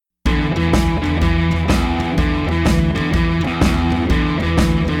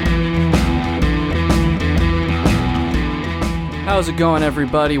How's it going,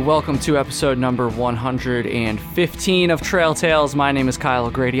 everybody? Welcome to episode number 115 of Trail Tales. My name is Kyle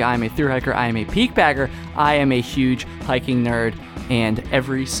O'Grady. I am a thru hiker. I am a peak bagger. I am a huge hiking nerd. And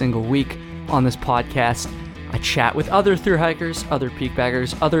every single week on this podcast, I chat with other thru hikers, other peak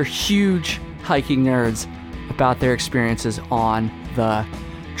baggers, other huge hiking nerds about their experiences on the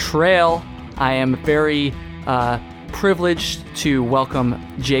trail. I am very privileged to welcome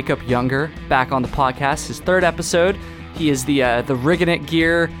Jacob Younger back on the podcast. His third episode. He is the Riggin' It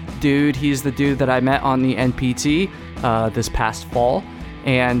gear dude. He's the dude that I met on the NPT this past fall.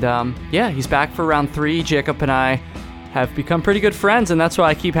 And he's back for round 3. Jacob and I have become pretty good friends, and that's why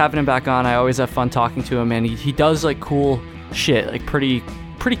I keep having him back on. I always have fun talking to him, and he does like cool shit like pretty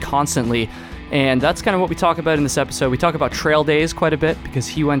constantly. And that's kind of what we talk about in this episode. We talk about trail days quite a bit because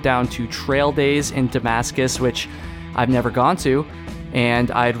he went down to trail days in Damascus, which I've never gone to,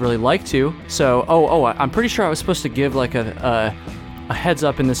 and I'd really like to. So, I'm pretty sure I was supposed to give like a heads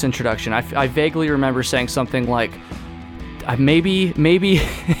up in this introduction. I vaguely remember saying something like, maybe,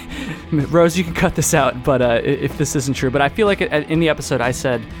 Rose, you can cut this out, but if this isn't true. But I feel like in the episode I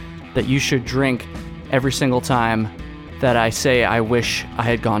said that you should drink every single time that I say I wish I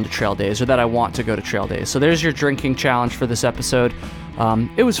had gone to trail days or that I want to go to trail days. So there's your drinking challenge for this episode.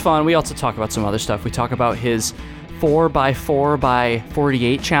 It was fun. We also talk about some other stuff. We talk about his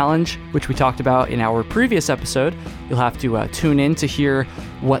 4x4x48 challenge, which we talked about in our previous episode. You'll have to tune in to hear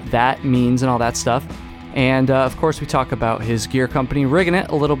what that means and all that stuff. And of course, we talk about his gear company, Riggin' It,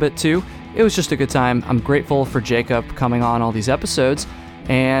 a little bit too. It was just a good time. I'm grateful for Jacob coming on all these episodes.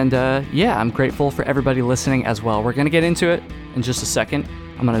 And I'm grateful for everybody listening as well. We're going to get into it in just a second.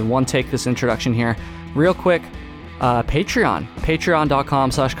 I'm going to one-take this introduction here. Real quick,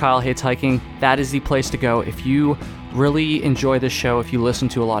 patreon.com/KyleHatesHiking. That is the place to go if you really enjoy this show, if you listen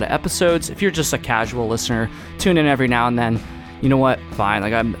to a lot of episodes. If you're just a casual listener, tune in every now and then. You know what? Fine.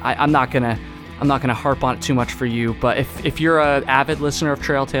 Like I'm not gonna harp on it too much for you. But if you're an avid listener of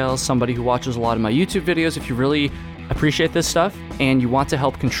Trail Tales, somebody who watches a lot of my YouTube videos, if you really appreciate this stuff and you want to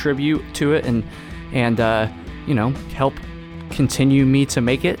help contribute to it and help continue me to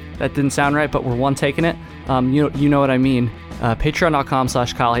make it. That didn't sound right, but we're one taking it. You know what I mean.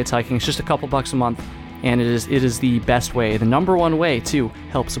 Patreon.com/KyleHatesHiking. It's just a couple bucks a month, and it is the best way, the number one way to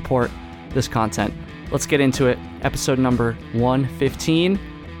help support this content. Let's get into it. Episode number 115,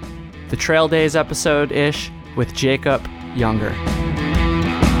 the Trail Days episode-ish with Jacob Younger.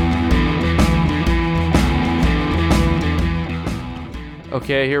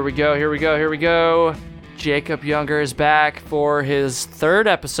 Okay, here we go. Jacob Younger is back for his third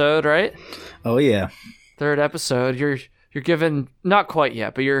episode, right? Oh yeah. Third episode. You're giving, not quite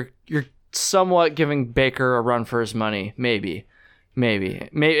yet, but you're somewhat giving Baker a run for his money. Maybe.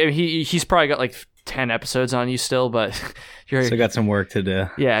 He's probably got like 10 episodes on you still, but still got some work to do.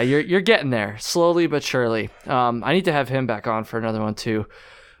 Yeah, you're getting there slowly but surely. I need to have him back on for another one too.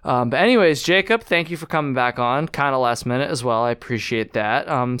 But anyways, Jacob, thank you for coming back on, kind of last minute as well. I appreciate that.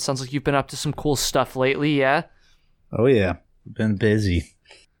 Sounds like you've been up to some cool stuff lately, yeah? Oh, yeah. Been busy.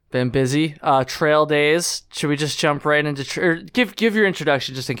 Trail days. Should we just jump right into... give your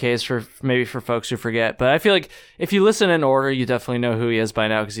introduction just in case for folks who forget. But I feel like if you listen in order, you definitely know who he is by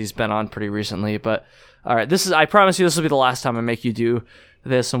now because he's been on pretty recently. But all right, I promise you this will be the last time I make you do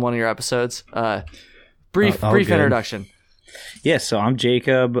this in one of your episodes. Brief introduction. Yeah, so I'm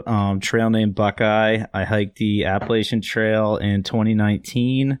Jacob, trail name Buckeye. I hiked the Appalachian Trail in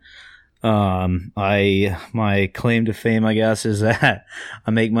 2019. My claim to fame, I guess, is that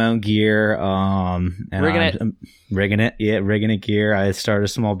I make my own gear. And Riggin' It gear. I started a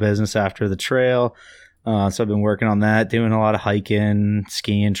small business after the trail. So I've been working on that, doing a lot of hiking,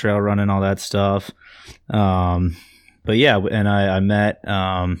 skiing, trail running, all that stuff. But yeah, and I met,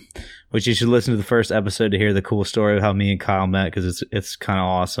 which you should listen to the first episode to hear the cool story of how me and Kyle met, because it's kind of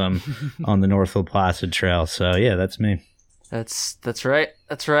awesome on the Northfield Placid Trail. So yeah, that's me. That's right.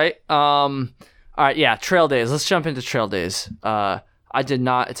 All right, yeah, trail days. Let's jump into trail days. I did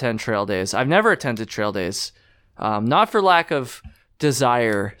not attend trail days. I've never attended trail days. Not for lack of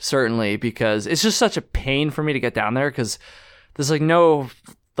desire, certainly, because it's just such a pain for me to get down there because there's like no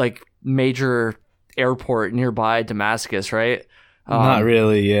like major airport nearby Damascus, right? Not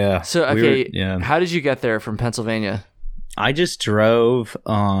really, yeah. So okay, how did you get there from Pennsylvania? I just drove.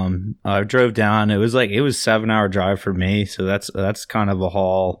 I drove down. It was 7-hour drive for me, so that's kind of a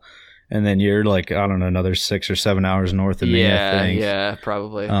haul. And then you're like, I don't know, another 6 or 7 hours north of me, I think. Yeah,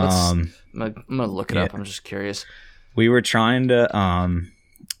 probably. I'm gonna look it up. I'm just curious. We were trying to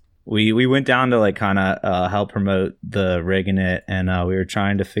we went down to like kind of help promote the Riggin' It, and we were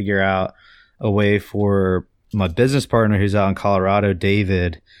trying to figure out a way for my business partner who's out in Colorado,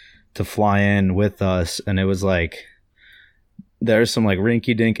 David, to fly in with us, and it was like there's some like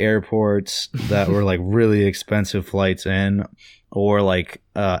rinky-dink airports that were like really expensive flights in, or like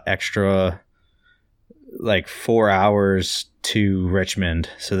extra like 4 hours to Richmond.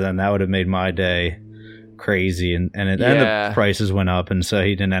 So then that would have made my day crazy, and then the prices went up, and so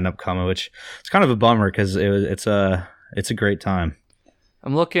he didn't end up coming, which it's kind of a bummer because it's a great time.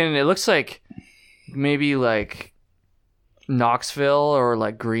 I'm looking. It looks like maybe like Knoxville or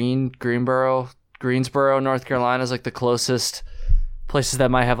like Greensboro, North Carolina is like the closest places that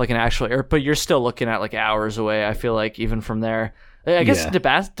might have like an actual air, but you're still looking at like hours away. I feel like even from there, I guess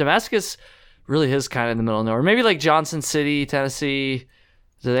Damascus really is kind of in the middle of nowhere. Maybe like Johnson City, Tennessee.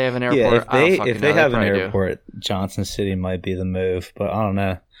 Do they have an airport? Yeah, if they have an airport, Johnson City might be the move, but I don't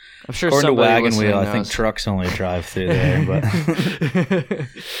know. I'm sure according to Wagon Wheel, knows. I think trucks only drive through there. But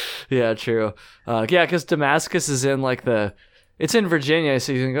yeah, true. Because Damascus is in like it's in Virginia,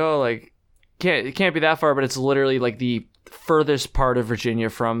 so you can go like it can't be that far, but it's literally like the furthest part of Virginia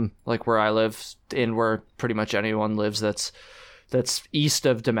from like where I live and where pretty much anyone lives. That's east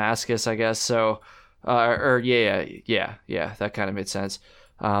of Damascus, I guess. So, that kind of made sense.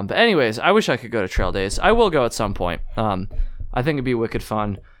 But anyways, I wish I could go to Trail Days. I will go at some point. I think it'd be wicked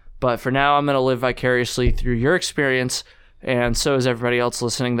fun. But for now, I'm going to live vicariously through your experience, and so is everybody else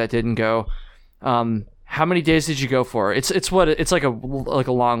listening that didn't go. How many days did you go for? It's like a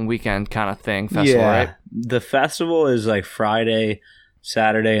long weekend kind of thing, festival, right? The festival is like Friday,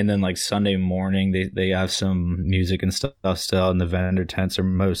 Saturday, and then like Sunday morning. They have some music and stuff still, and the vendor tents are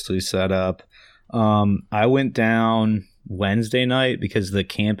mostly set up. I went down Wednesday night because the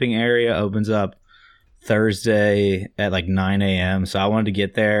camping area opens up Thursday at like 9 a.m. So I wanted to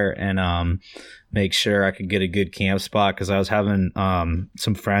get there and make sure I could get a good camp spot because I was having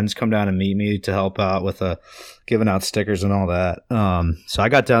some friends come down and meet me to help out with giving out stickers and all that. So I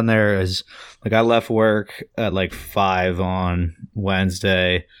got down there as like I left work at like 5 on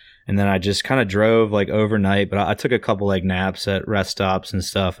Wednesday, and then I just kind of drove like overnight, but I took a couple like naps at rest stops and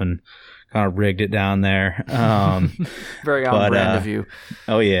stuff and kind of rigged it down there. Very on brand of you.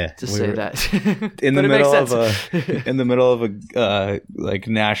 Oh yeah, to say that. in the middle of a like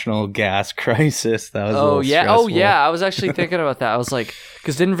national gas crisis. That was stressful. I was actually thinking about that. I was like,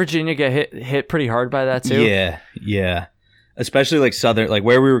 because didn't Virginia get hit pretty hard by that too? Yeah. Especially like southern, like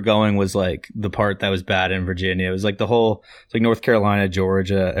where we were going was like the part that was bad in Virginia. It was like it's like North Carolina,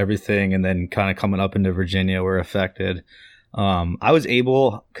 Georgia, everything, and then kind of coming up into Virginia were affected. I was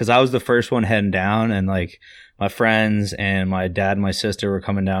able, because I was the first one heading down, and like my friends and my dad and my sister were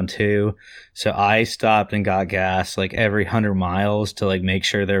coming down too. So I stopped and got gas like every 100 miles to like make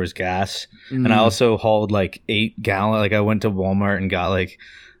sure there was gas. And I also hauled like 8 gallon. Like I went to Walmart and got like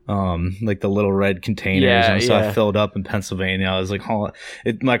the little red containers. I filled up in Pennsylvania. I was like,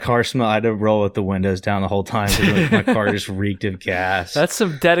 my car smelled. I had to roll with the windows down the whole time because my car just reeked of gas. That's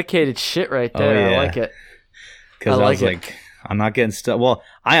some dedicated shit right there. Oh, yeah. I like it. Because I was like, I'm not getting stuck. Well,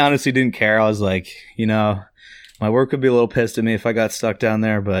 I honestly didn't care. I was like, my work would be a little pissed at me if I got stuck down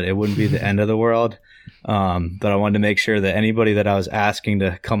there, but it wouldn't be the end of the world. But I wanted to make sure that anybody that I was asking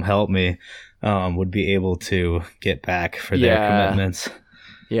to come help me would be able to get back for their commitments.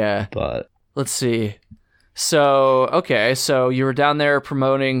 Yeah. But let's see. So you were down there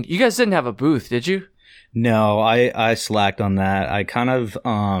promoting. You guys didn't have a booth, did you? No, I slacked on that. I kind of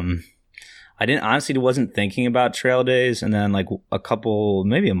wasn't thinking about Trail Days, and then like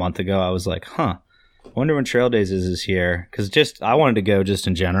maybe a month ago, I was like, I wonder when Trail Days is this year, because I wanted to go just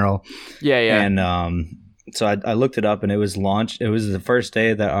in general. Yeah. And so I looked it up, and it was launched. It was the first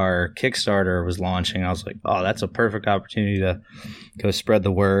day that our Kickstarter was launching. I was like, oh, that's a perfect opportunity to go spread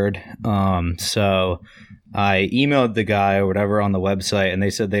the word. So I emailed the guy or whatever on the website, and they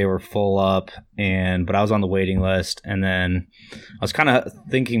said they were full up, but I was on the waiting list. And then I was kind of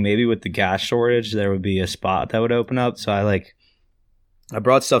thinking maybe with the gas shortage, there would be a spot that would open up. So I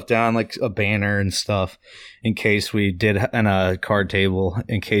brought stuff down, like a banner and stuff, in case we did, and a card table,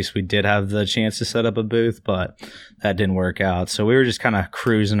 in case we did have the chance to set up a booth, but that didn't work out. So we were just kind of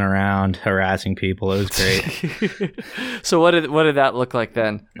cruising around, harassing people. It was great. So what did that look like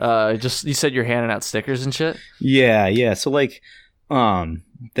then? You said you're handing out stickers and shit? Yeah. So like,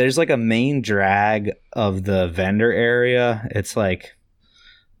 there's like a main drag of the vendor area. It's like,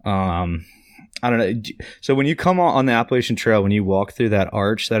 I don't know. So when you come on the Appalachian Trail, when you walk through that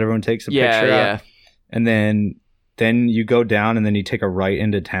arch that everyone takes a picture at, and then you go down and then you take a right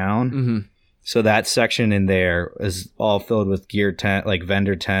into town. Mm-hmm. So that section in there is all filled with gear tent, like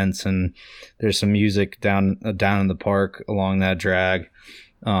vendor tents, and there's some music down in the park along that drag.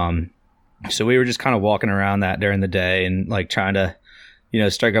 So we were just kind of walking around that during the day and like trying to,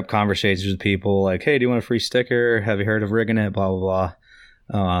 strike up conversations with people like, hey, do you want a free sticker? Have you heard of Rigging It? Blah, blah,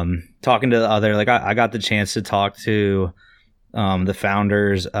 blah. Talking to the other, like I got the chance to talk to the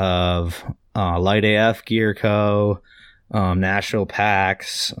founders of Light AF Gear Co., National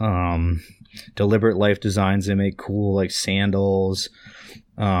Packs, Deliberate Life Designs. They make cool like sandals.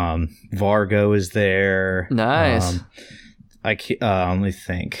 Vargo is there. Nice. Let me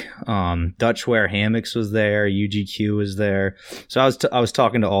think. Dutchware Hammocks was there. UGQ was there. So I was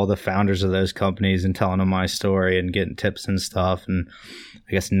talking to all the founders of those companies and telling them my story and getting tips and stuff. And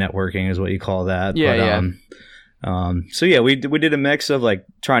I guess networking is what you call that. Yeah, So yeah, we did a mix of like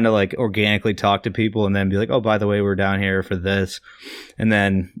trying to like organically talk to people and then be like, oh, by the way, we're down here for this. And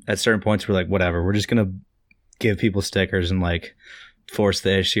then at certain points we're like, whatever, we're just gonna give people stickers and like force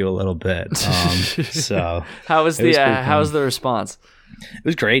the issue a little bit. So how was the response? It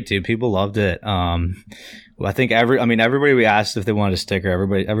was great, dude. People loved it. I think everybody we asked if they wanted a sticker,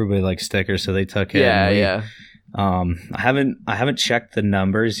 everybody likes stickers, so they took it. Yeah. I haven't checked the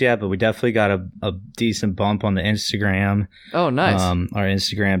numbers yet, but we definitely got a decent bump on the Instagram. Oh, nice. Our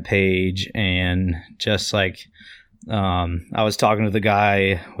Instagram page, and just like I was talking to the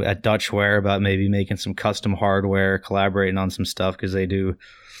guy at Dutchware about maybe making some custom hardware, collaborating on some stuff because they do.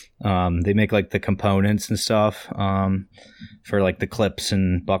 They make like the components and stuff for like the clips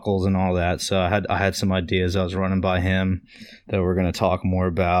and buckles and all that. So I had some ideas I was running by him that we're going to talk more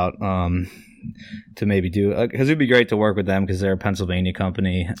about to maybe do, because it'd be great to work with them because they're a Pennsylvania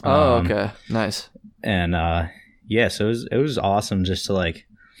company. Oh, okay, nice. And yeah, so it was awesome just to like.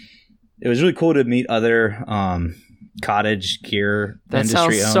 It was really cool to meet other cottage gear that industry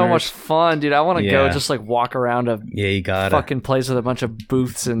owners. Sounds so much fun, dude. I want to go just like walk around a fucking place with a bunch of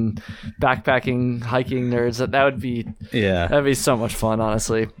booths and backpacking hiking nerds. That would be that'd be so much fun,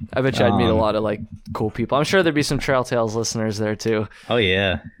 honestly. I bet you I'd meet a lot of like cool people. I'm sure there'd be some Trail Tales listeners there too. Oh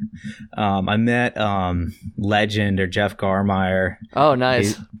yeah. I met Legend or Jeff Garmeyer. Oh,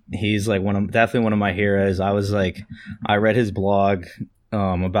 nice. He's like definitely one of my heroes. I read his blog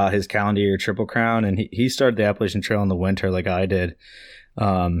about his calendar year Triple Crown, and he started the Appalachian Trail in the winter like I did.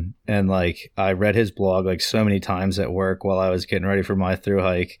 And like I read his blog like so many times at work while I was getting ready for my thru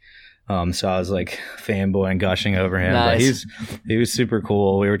hike. So I was like fanboy and gushing over him. Nice. But he was super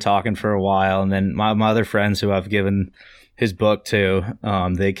cool. We were talking for a while, and then my other friends who I've given his book to,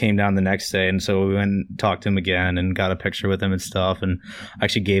 they came down the next day, and so we went and talked to him again and got a picture with him and stuff, and I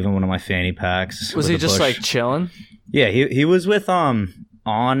actually gave him one of my fanny packs. Was he just like chilling? Yeah, he was with OnX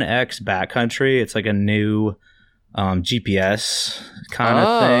Backcountry. It's like a new GPS kind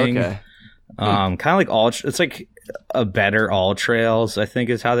of thing. Okay. Kind of like it's like a better All Trails, I think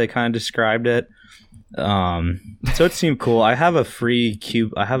is how they kind of described it. So it seemed cool. I have a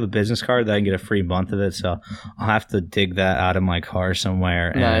business card that I can get a free month of it, so I'll have to dig that out of my car somewhere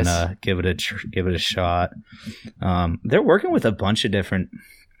and give it a shot. They're working with a bunch of different,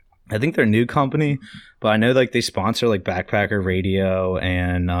 I think they're a new company, but I know like they sponsor like Backpacker Radio,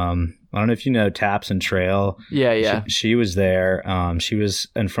 and I don't know if you know Taps and Trail. Yeah. She was there. She was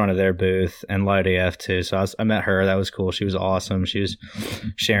in front of their booth, and Light AF too. So I met her. That was cool. She was awesome. She was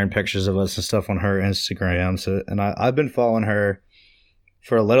sharing pictures of us and stuff on her Instagram. So, and I've been following her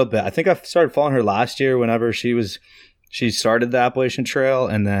for a little bit. I think I started following her last year whenever she started the Appalachian Trail,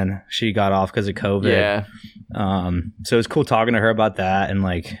 and then she got off because of COVID. Yeah. So it was cool talking to her about that and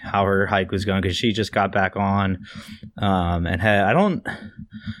like how her hike was going, because she just got back on. And I don't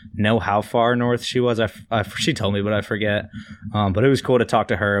know how far north she was. She told me, but I forget. But it was cool to talk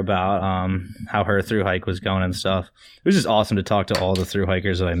to her about how her thru hike was going and stuff. It was just awesome to talk to all the thru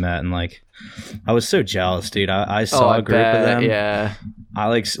hikers that I met, and like I was so jealous, dude. I saw a group of them. Yeah.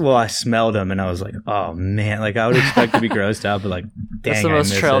 I smelled them and I was like, oh man, like I would expect to be grossed out, but like, dang, that's the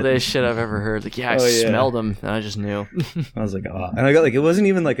most trail day shit I've ever heard. Like, I smelled them and I just knew. I was like, oh, and I got like, it wasn't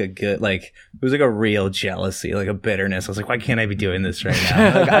even like a good, like it was like a real jealousy, like a bitterness. I was like, why can't I be doing this right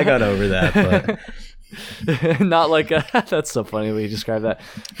now? Like, I got over that, but not like a, that's so funny when you describe that.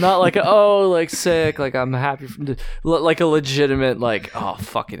 Not like a, oh, like sick, like I'm happy like a legitimate, like, oh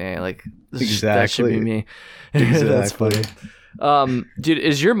fucking A, like that should be me. Exactly. That's funny. Dude,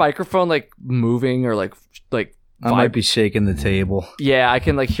 is your microphone like moving or like I might be shaking the table. Yeah, I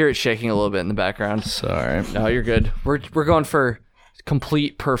can like hear it shaking a little bit in the background. Sorry. No, you're good. We're going for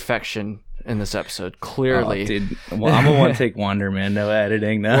complete perfection in this episode. Clearly, dude. Well, I'm a one take wonder, man. No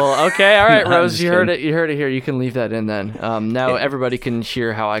editing. No. Well, okay, all right, Rose. You heard it. You heard it here. You can leave that in then. Now everybody can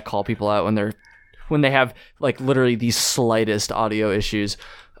hear how I call people out when they have like literally the slightest audio issues.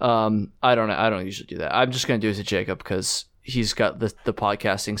 I don't usually do that. I'm just gonna do it to Jacob because he's got the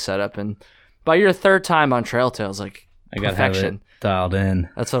podcasting setup, and by your third time on Trail Tales, like I gotta perfection. have it dialed in.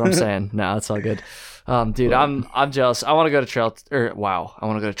 That's what I'm saying. No, it's all good. Dude, I'm jealous. I want to go to I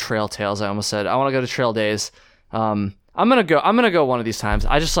want to go to Trail Tales. I almost said I want to go to Trail Days. I'm gonna go one of these times.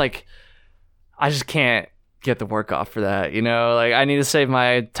 I just can't get the work off for that. You know, like I need to save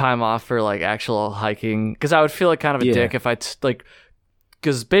my time off for like actual hiking, because I would feel like kind of a dick if I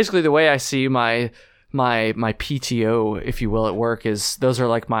because basically the way I see my PTO, if you will, at work is those are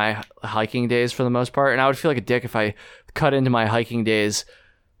like my hiking days for the most part, and I would feel like a dick if I cut into my hiking days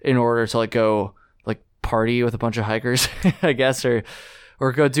in order to like go like party with a bunch of hikers, I guess, or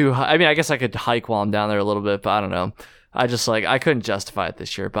go do. I mean, I guess I could hike while I'm down there a little bit, but I don't know. I just like I couldn't justify it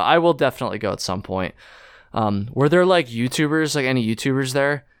this year, but I will definitely go at some point. Were there like YouTubers, like any YouTubers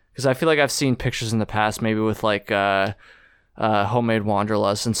there? Because I feel like I've seen pictures in the past, maybe with like Homemade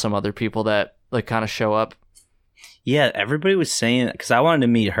Wanderlust and some other people that like kind of show up. Yeah, everybody was saying, because I wanted to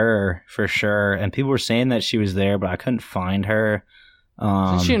meet her for sure, and people were saying that she was there, but I couldn't find her.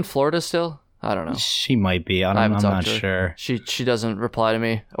 Isn't she in Florida still? I don't know. She might be. I'm not sure. She doesn't reply to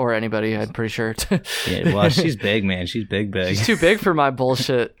me or anybody, I'm pretty sure. Yeah, well, she's big, man. She's big. She's too big for my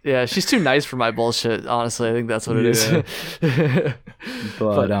bullshit. Yeah, she's too nice for my bullshit, honestly. I think that's what it is.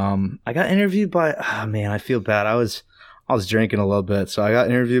 But I got interviewed by, oh man, I feel bad. I was drinking a little bit, so I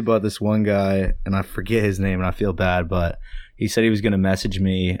got interviewed by this one guy, and I forget his name, and I feel bad, but he said he was going to message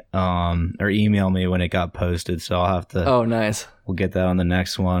me or email me when it got posted, so I'll have to. Oh, nice. We'll get that on the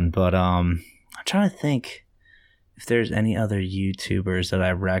next one, but I'm trying to think if there's any other YouTubers that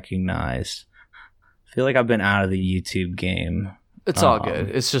I recognized. I feel like I've been out of the YouTube game. It's all good.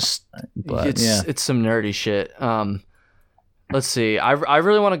 It's just, it's some nerdy shit. Let's see. I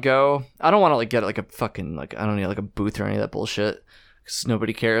really want to go. I don't want to like get like a fucking like I don't need like a booth or any of that bullshit because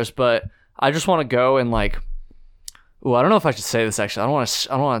nobody cares. But I just want to go and like. Ooh, I don't know if I should say this actually. I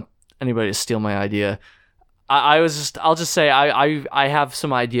don't want anybody to steal my idea. I'll just say I have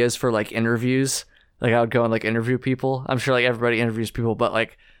some ideas for like interviews. Like I would go and like interview people. I'm sure like everybody interviews people, but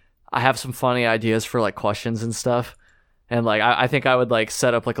like I have some funny ideas for like questions and stuff. And like I think I would like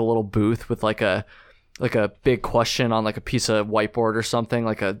set up like a little booth with like a big question on like a piece of whiteboard or something,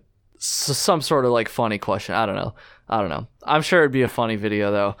 like some sort of like funny question. I don't know. I'm sure it'd be a funny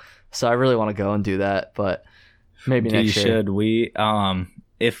video though. So I really want to go and do that, but maybe next year. You should.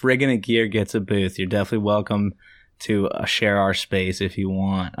 If Rigging It Gear gets a booth, you're definitely welcome to share our space if you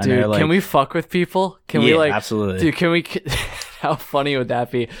want. Dude, I know, like, can we fuck with people? Can we like absolutely? Dude, can we? How funny would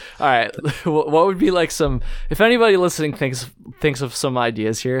that be? All right, what would be like some? If anybody listening thinks of some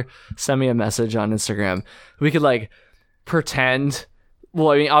ideas here, send me a message on Instagram. We could like pretend.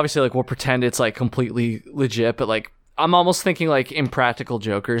 Well, I mean, obviously, like we'll pretend it's like completely legit, but like I'm almost thinking like Impractical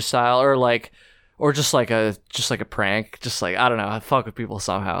Jokers style, or just like a prank, just like I don't know, fuck with people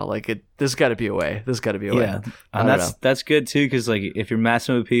somehow. Like there's got to be a way. Yeah, and that's good too, because like if you're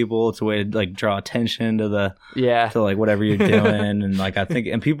messing with people, it's a way to like draw attention to to like whatever you're doing, and like I think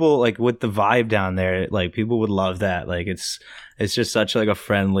and people like with the vibe down there, like people would love that. Like it's just such like a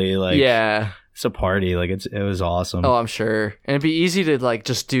friendly like it's a party. Like it was awesome. Oh, I'm sure, and it'd be easy to like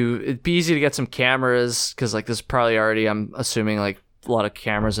it'd be easy to get some cameras because like there's probably already I'm assuming like a lot of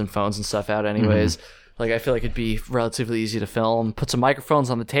cameras and phones and stuff out anyways. Like I feel like it'd be relatively easy to film, put some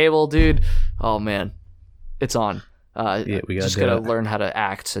microphones on the table, dude. Oh man, it's on. We just gotta learn how to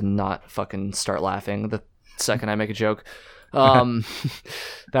act and not fucking start laughing the second I make a joke. That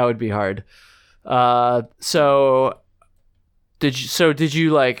would be hard. So did you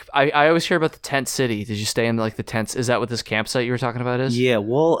like I always hear about the tent city. Did you stay in like the tents? Is that what this campsite you were talking about is? Yeah,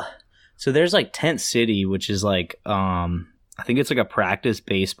 well, so there's like Tent City, which is like I think it's like a practice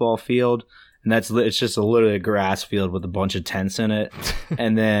baseball field, and it's just literally a grass field with a bunch of tents in it.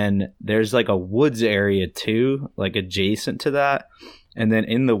 And then there's like a woods area too, like adjacent to that. And then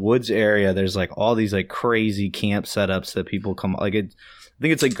in the woods area, there's like all these like crazy camp setups that people come like I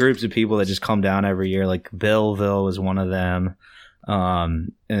think it's like groups of people that just come down every year. Like Belleville is one of them.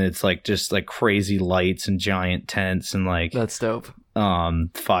 And it's like just like crazy lights and giant tents and like that's dope.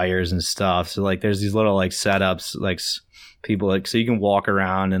 Fires and stuff. So like there's these little like setups like people like so you can walk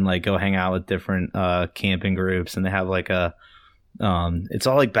around and like go hang out with different camping groups, and they have like a it's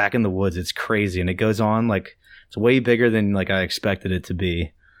all like back in the woods. It's crazy, and it goes on like it's way bigger than like I expected it to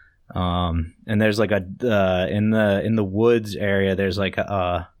be. And there's like a in the woods area there's like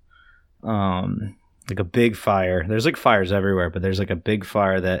a big fire. There's like fires everywhere, but there's like a big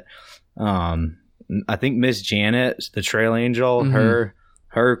fire that I think Miss Janet, the Trail Angel,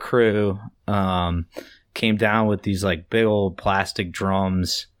 her crew came down with these like big old plastic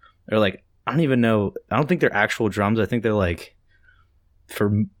drums. They're like I don't even know. I don't think they're actual drums. I think they're like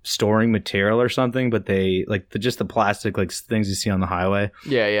for storing material or something, but they like just the plastic like things you see on the highway.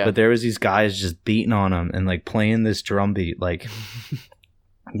 Yeah. But there was these guys just beating on them and like playing this drum beat like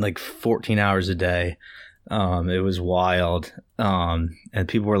 14 hours a day. It was wild. And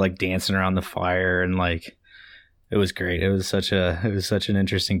people were like dancing around the fire and like it was great. It was such an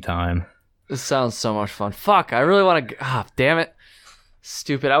interesting time. This sounds so much fun. Fuck, I really want to. Damn it.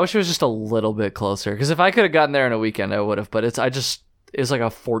 Stupid. I wish it was just a little bit closer. Because if I could have gotten there in a weekend, I would have. But it's like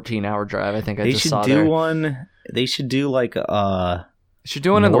a 14-hour drive. I think I just saw there. They should do one. They should do like should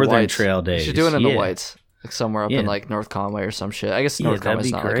do one in the Whites. Trail days. They should do it in the Whites, like somewhere up in like North Conway or some shit. I guess North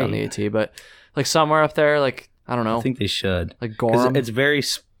Conway's not like on the AT, but like somewhere up there, like I don't know. I think they should. Like Gorham. It's very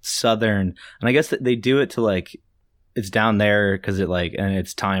southern, and I guess that they do it to like. It's down there because it like and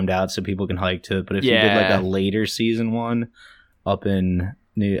it's timed out so people can hike to it. But if you did like a later season one up in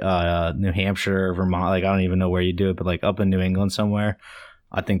New Hampshire or Vermont, like I don't even know where you do it, but like up in New England somewhere,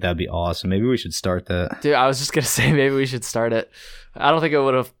 I think that'd be awesome. Maybe we should start that. Dude, I was just gonna say maybe we should start it. I don't think it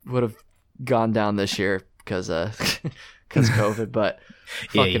would have gone down this year because COVID, but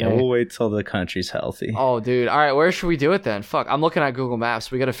we'll wait till the country's healthy. Oh, dude. All right, where should we do it then? Fuck, I'm looking at Google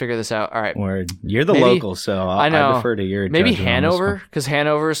Maps. We got to figure this out. All right. Word. You're the local, so I defer to your maybe Hanover, because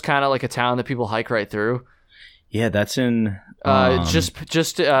Hanover is kind of like a town that people hike right through. Yeah, that's in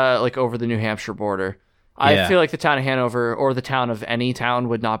just like over the New Hampshire border. I feel like the town of Hanover or the town of any town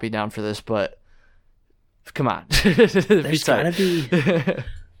would not be down for this, but come on. There's gotta be.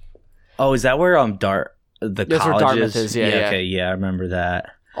 Oh, is that where That's where Dartmouth is, yeah. Okay, yeah, I remember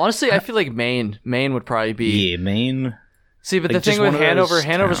that. Honestly, I feel like Maine would probably be... Yeah, Maine. See, but like the thing with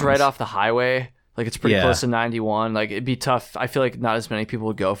Hanover's right off the highway. Like, it's pretty close to 91. Like, it'd be tough. I feel like not as many people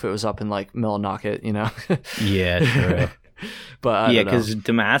would go if it was up in, like, Millinocket, you know? Yeah, true. But yeah, because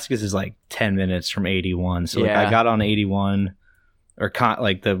Damascus is, like, 10 minutes from 81. So, like, I got on 81, I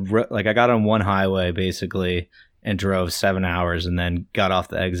got on one highway, basically, and drove 7 hours, and then got off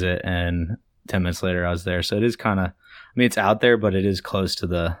the exit, and 10 minutes later I was there. So it is kind of, I mean, it's out there, but it is close to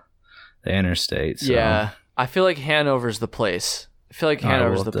the interstate. So. Yeah. I feel like Hanover's the place.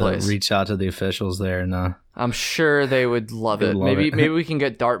 Reach out to the officials there. And I'm sure they would love it. Maybe we can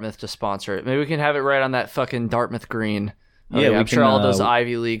get Dartmouth to sponsor it. Maybe we can have it right on that fucking Dartmouth green. I'm sure all those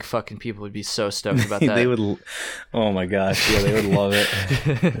Ivy League fucking people would be so stoked about that. They would. Oh my gosh, yeah, they would love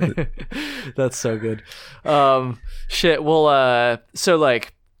it. That's so good. Shit. Well, so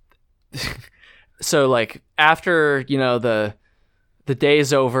like after the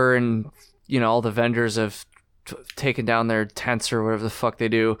day's over and all the vendors have taken down their tents or whatever the fuck they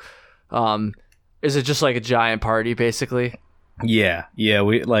do, is it just like a giant party basically? Yeah,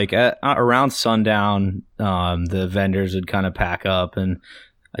 we like around sundown, the vendors would kind of pack up, and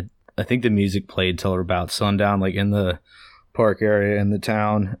I think the music played till about sundown, like in the park area in the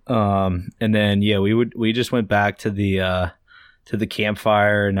town, and then we just went back to the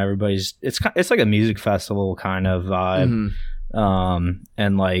campfire, and everybody's it's like a music festival kind of vibe.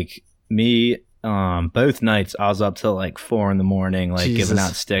 And like me, both nights I was up till like 4 a.m, like Jesus. Giving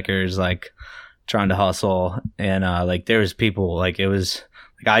out stickers, like trying to hustle, and like there was people, like it was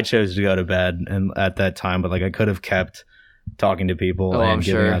like I chose to go to bed and at that time, but like I could have kept talking to people and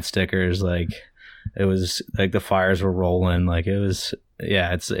giving out stickers. Like it was like the fires were rolling, like it was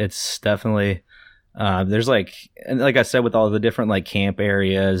it's definitely there's like, and like I said, with all the different like camp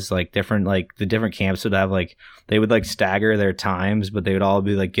areas, like different, like the different camps would have like, they would like stagger their times, but they would all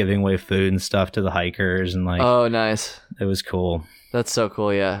be like giving away food and stuff to the hikers, and like, oh nice, it was cool. That's so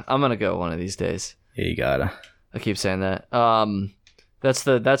cool. Yeah, I'm gonna go one of these days. Yeah, you gotta. I keep saying that. That's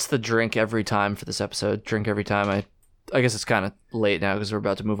the drink every time for this episode. Drink every time. I guess it's kind of late now because we're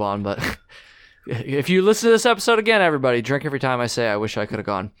about to move on, but if you listen to this episode again, everybody, drink every time I say I wish I could have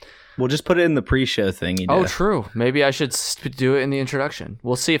gone. We'll just put it in the pre-show thing you did. Oh, true. Maybe I should do it in the introduction.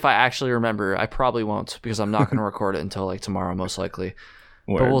 We'll see if I actually remember. I probably won't because I'm not going to record it until like tomorrow, most likely.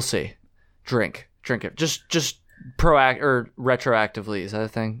 Word. But we'll see. Drink it. Just retroactively. Is that a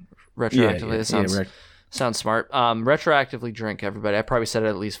thing? Retroactively. That sounds smart. Retroactively drink, everybody. I probably said it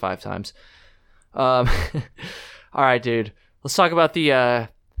at least 5 times. All right, dude. Let's talk about the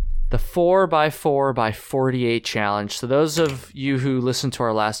 4x4x48 challenge. So those of you who listened to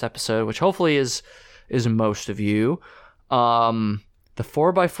our last episode, which hopefully is most of you, the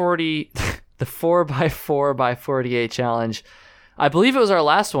 4x4x48 challenge. I believe it was our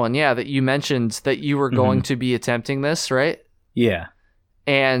last one, that you mentioned that you were going to be attempting this, right? Yeah.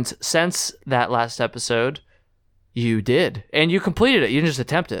 And since that last episode, you did. And you completed it. You didn't just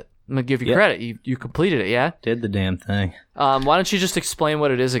attempt it. I'm gonna give you credit. You completed it, yeah? Did the damn thing. Why don't you just explain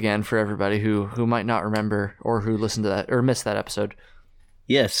what it is again for everybody who might not remember or who listened to that or missed that episode?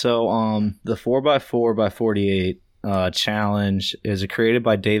 Yeah, so the 4x4x48 challenge is created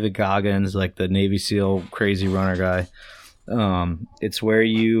by David Goggins, like the Navy SEAL crazy runner guy. It's where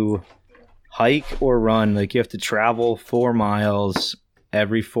you hike or run, like you have to travel 4 miles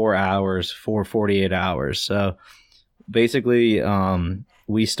every 4 hours for 48 hours. So basically,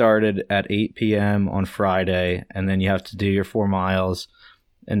 we started at 8 p.m. on Friday, and then you have to do your 4 miles,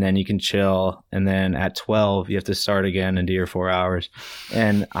 and then you can chill, and then at 12 you have to start again and do your 4 hours.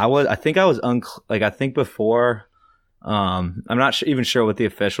 And I think before, I'm not even sure what the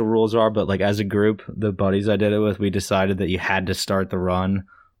official rules are, but like as a group, the buddies I did it with, we decided that you had to start the run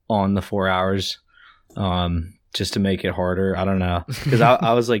on the 4 hours, just to make it harder. I don't know, because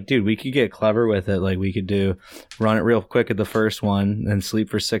I was like, dude, we could get clever with it. Like we could run it real quick at the first one, then sleep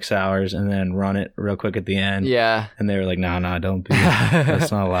for 6 hours, and then run it real quick at the end. Yeah. And they were like, nah, don't be. That's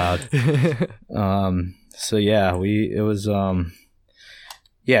not allowed. So yeah, I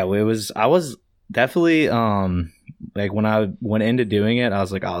was definitely like when I went into doing it, I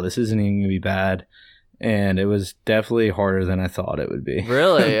was like, oh, this isn't even gonna be bad. And it was definitely harder than I thought it would be.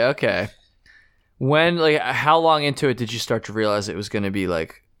 Really? Okay. How long into it did you start to realize it was going to be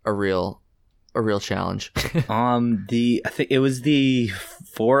like a real challenge? I think it was the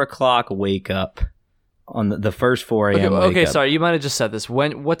 4 o'clock wake up on the first 4 a.m. Okay, sorry, you might have just said this.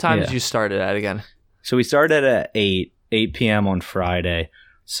 What time did you start it at again? So we started at 8 p.m. on Friday.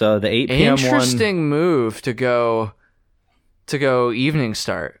 So the 8 p.m. Interesting move to go evening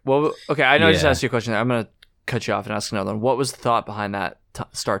start. Well, okay, I know I just asked you a question. I'm going to cut you off and ask another one. What was the thought behind that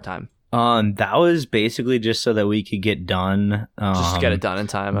start time? That was basically just so that we could get done. Just get it done in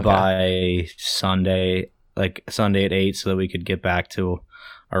time. Okay. By Sunday, like Sunday at 8, so that we could get back to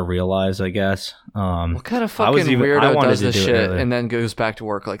our real lives, I guess. What kind of fucking weirdo does this shit and then goes back to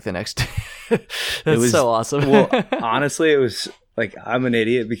work like the next day? That's so awesome. Well, honestly, it was like, I'm an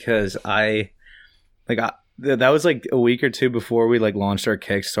idiot because that was like a week or two before we like launched our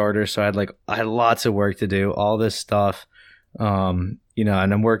Kickstarter. So I had lots of work to do, all this stuff. And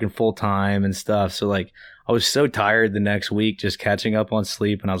I'm working full time and stuff. So like I was so tired the next week just catching up on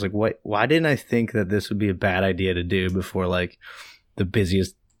sleep. And I was like, why didn't I think that this would be a bad idea to do before like the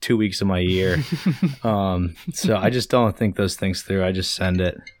busiest 2 weeks of my year? So I just don't think those things through. I just send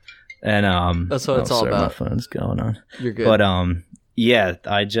it. And that's what it's all about. My phone's going on. You're good. But yeah,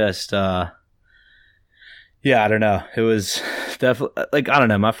 I just I don't know. It was definitely like, I don't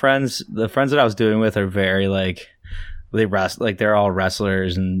know. The friends that I was doing with are very like, they're all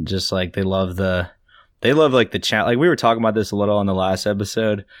wrestlers and just like they love like the challenge. Like we were talking about this a little on the last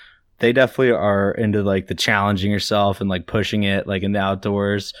episode. They definitely are into like the challenging yourself and like pushing it like in the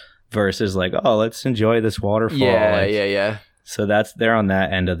outdoors versus like, oh, let's enjoy this waterfall. Yeah. So they're on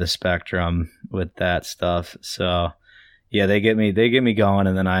that end of the spectrum with that stuff. So yeah, they get me going,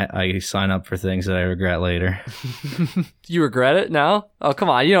 and then I sign up for things that I regret later. You regret it now? Oh, come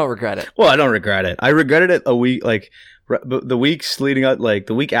on, you don't regret it. Well, I don't regret it. I regretted it a week, like the weeks leading up, like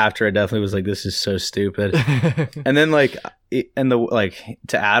the week after, I definitely was like, this is so stupid. And then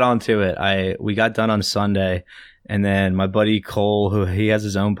to add on to it, we got done on Sunday, and then my buddy Cole, who he has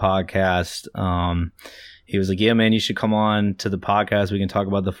his own podcast, he was like, yeah, man, you should come on to the podcast. We can talk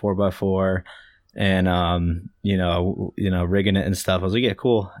about the 4x4 and, rigging it and stuff. I was like, yeah,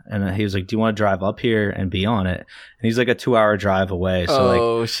 cool. And he was like, do you want to drive up here and be on it? And he's like a 2-hour drive away.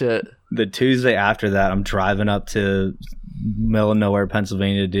 So shit. The Tuesday after that, I'm driving up to middle of nowhere,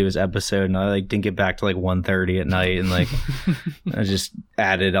 Pennsylvania to do his episode. And I didn't get back to 1:30 at night. And I just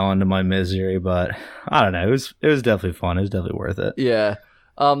added on to my misery, but I don't know. It was definitely fun. It was definitely worth it. Yeah.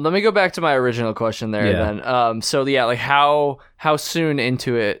 Let me go back to my original question there then. So yeah, how soon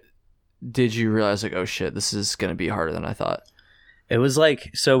into it did you realize oh shit, this is going to be harder than I thought? It was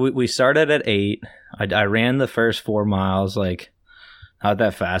so we started at 8. I ran the first 4 miles, not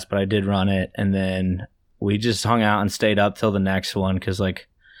that fast, but I did run it. And then we just hung out and stayed up till the next one. Cause I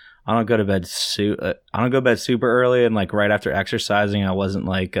don't go to bed super early. And right after exercising, I wasn't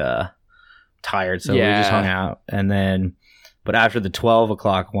tired. So we just hung out. And then, but after the 12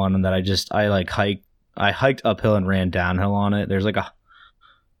 o'clock one that I hiked uphill and ran downhill on it. There's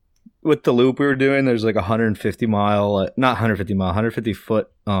with the loop we were doing, there's 150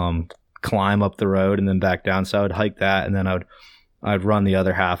 foot climb up the road and then back down. So I would hike that, and then I'd run the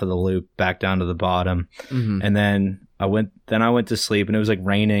other half of the loop back down to the bottom. Mm-hmm. And then I went to sleep, and it was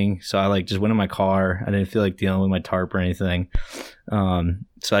raining. So I just went in my car. I didn't feel like dealing with my tarp or anything.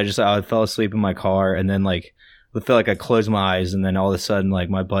 So I fell asleep in my car, and then I felt like I closed my eyes, and then all of a sudden, like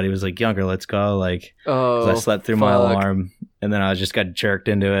my buddy was like, "Younger, let's go!" Like, 'cause I slept through my alarm, and then I just got jerked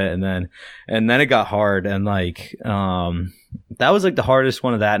into it, and then it got hard, and like that was like the hardest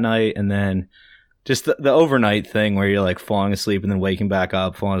one of that night, and then just the overnight thing where you're like falling asleep and then waking back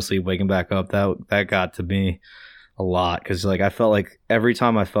up, falling asleep, waking back up. That got to me a lot because like I felt like every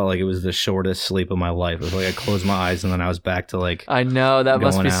time I felt like it was the shortest sleep of my life. It was like I closed my eyes and then I was back to like. I know that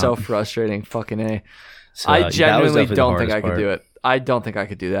must be out. So frustrating. Fucking A. So, I genuinely don't think I could do it. I don't think I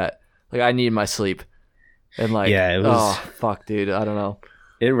could do that. Like I need my sleep, and like it was, oh fuck, dude, I don't know.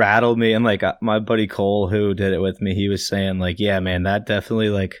 It rattled me, and like my buddy Cole who did it with me, he was saying like, yeah, man, that definitely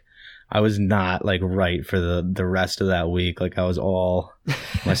like. I was not like right for the rest of that week. Like I was all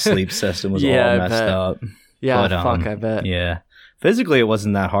my sleep system was all messed up. Yeah, but, fuck, I bet. Yeah, physically it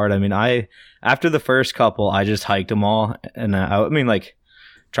wasn't that hard. I mean, after the first couple, I just hiked them all, and I mean like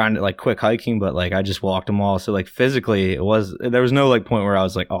trying to like quick hiking, but like I just walked them all. So like physically, there was no like point where I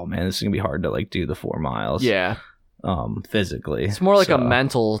was like, oh man, this is gonna be hard to like do the 4 miles. Yeah. Physically, it's more like a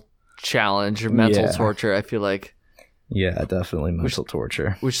mental challenge or mental torture. I feel like. Yeah, definitely mental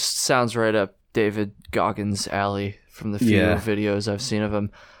torture. Which sounds right up David Goggins' alley from the few videos I've seen of him.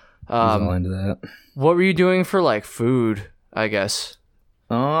 I'm into that. What were you doing for like food? I guess.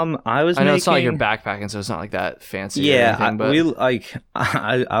 I know it's not like you're backpacking, so it's not like that fancy. Yeah, or anything, but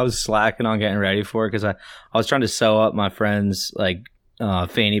I was slacking on getting ready for it because I was trying to sew up my friends like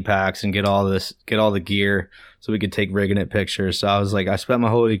fanny packs and get all the gear so we could take rigging it pictures. So I was like, I spent my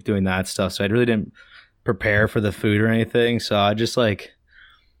whole week doing that stuff. So I really didn't prepare for the food or anything, so I just like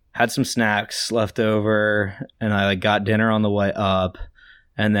had some snacks left over, and I like got dinner on the way up,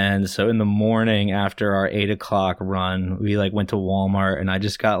 and then so in the morning after our 8 o'clock run, we like went to Walmart, and I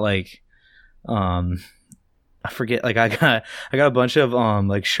just got like I forget, like I got a bunch of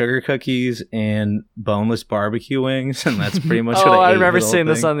like sugar cookies and boneless barbecue wings, and that's pretty much what I ate. I remember seeing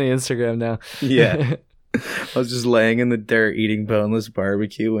this on the Instagram now. Yeah. I was just laying in the dirt eating boneless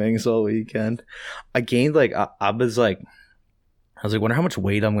barbecue wings all weekend. I gained like I was like, wonder how much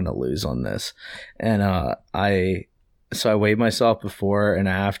weight I'm gonna lose on this. And I weighed myself before and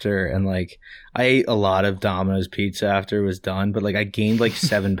after, and like I ate a lot of Domino's pizza after it was done, but like I gained like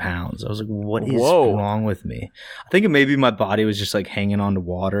 7 pounds. I was like, what is wrong with me? I think maybe my body was just like hanging on to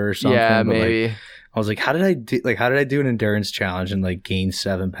water or something. Yeah, maybe. Like, I was like, how did I do an endurance challenge and like gain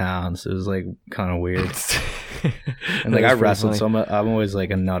 7 pounds? It was like kind of weird. And like I wrestled, so I'm always like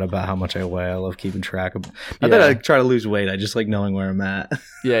a nut about how much I weigh. I love keeping track of. Not that I try to lose weight. I just like knowing where I'm at.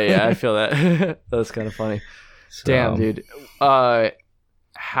 Yeah, I feel that. That's kind of funny. So. Damn, dude. So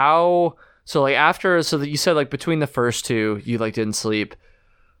like after, so that you said like between the first two, you like didn't sleep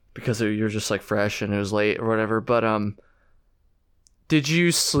because you're just like fresh and it was late or whatever. But did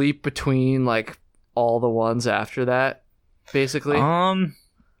you sleep between like all the ones after that, basically?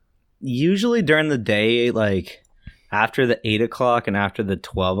 Usually during the day, like after the 8 o'clock and after the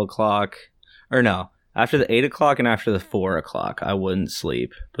 12 o'clock, or no, after the 8 o'clock and after the 4 o'clock, I wouldn't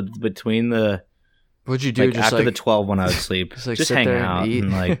sleep. But between the, what'd you do? Like, just after the 12 when I would sleep, just hang out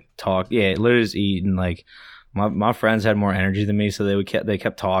and like talk. Yeah, literally just eat, and like my friends had more energy than me, so they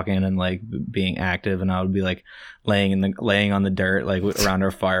kept talking and like being active, and I would be like laying on the dirt like around our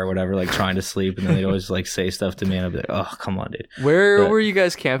fire or whatever, like trying to sleep, and then they'd always like say stuff to me, and I'd be like, oh, come on, dude. Where were you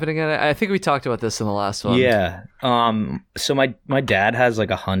guys camping again? I think we talked about this in the last one. Yeah. So my dad has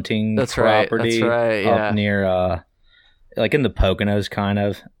like a hunting property up near like in the Poconos kind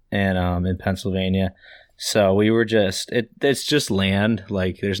of, and in Pennsylvania. So we were it's just land,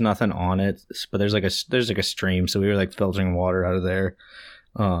 like there's nothing on it, but there's like a stream, so we were like filtering water out of there.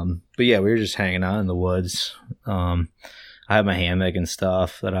 But yeah, we were just hanging out in the woods. I had my hammock and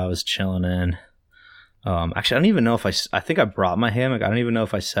stuff that I was chilling in. Actually, I don't even know if I think I brought my hammock. I don't even know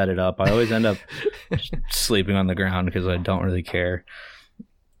if I set it up. I always end up sleeping on the ground because I don't really care.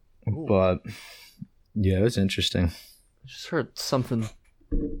 Ooh. But yeah, it was interesting. I just heard something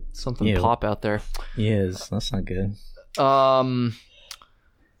pop out there. Yes, that's not good.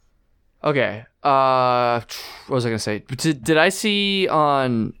 Okay. What was I gonna say? Did I see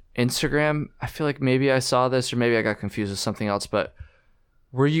on Instagram? I feel like maybe I saw this, or maybe I got confused with something else. But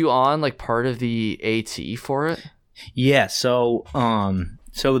were you on like part of the AT for it? Yeah. So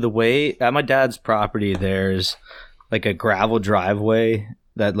the way at my dad's property, there's like a gravel driveway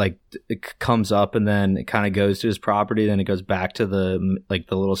that like it comes up and then it kind of goes to his property, then it goes back to the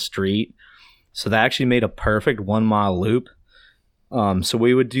little street. So that actually made a perfect 1 mile loop. So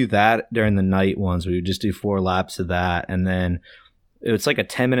we would do that during the night ones. We would just do 4 laps of that, and then it's like a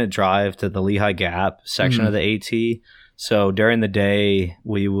 10-minute drive to the Lehigh Gap section of the AT. So during the day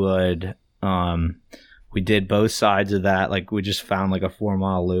we would we did both sides of that. Like we just found like a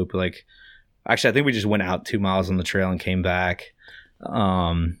 4-mile loop. Like actually, I think we just went out 2 miles on the trail and came back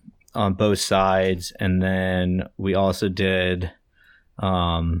on both sides. And then we also did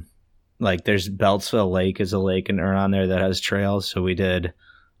like there's Beltsville Lake is a lake around there that has trails. So we did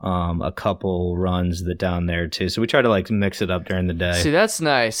a couple runs down there too. So we try to like mix it up during the day. See, that's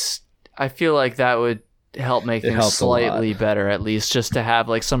nice. I feel like that would help make things slightly better, at least just to have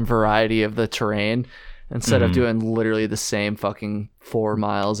like some variety of the terrain instead of doing literally the same fucking 4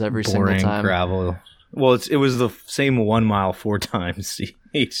 miles every single time. Gravel. Well, it was the same 1 mile 4 times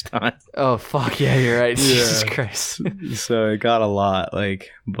each time. Oh fuck yeah, you're right. Yeah. Jesus Christ. So it got a lot,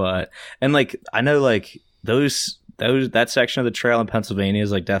 like, and like I know like that section of the trail in Pennsylvania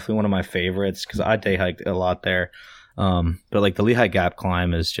is like definitely one of my favorites because I day hiked a lot there. But like the Lehigh Gap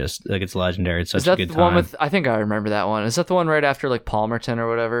climb is just like it's legendary. It's such a good time. Is that the one with? I think I remember that one. Is that the one right after like Palmerton or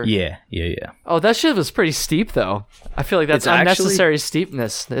whatever? Yeah. Oh, that shit was pretty steep though. I feel like that's unnecessary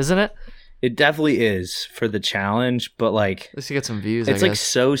steepness, isn't it? It definitely is for the challenge, but like at least you get some views. It's like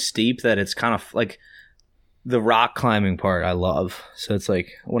so steep that it's kind of like the rock climbing part I love. So it's like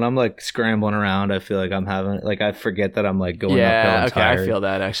when I'm like scrambling around, I feel like I'm having like I forget that I'm like going uphill and tired. I feel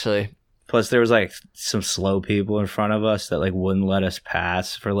that actually. Plus there was like some slow people in front of us that like wouldn't let us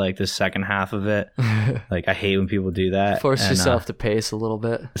pass for like the second half of it. Like I hate when people do that. Force yourself to pace a little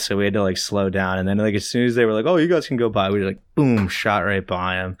bit. So we had to like slow down, and then like as soon as they were like, "Oh, you guys can go by," we were like, boom, shot right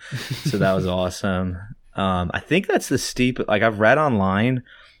by them. So that was awesome. I think that's the steep. Like I've read online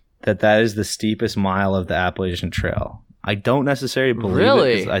that is the steepest mile of the Appalachian Trail. I don't necessarily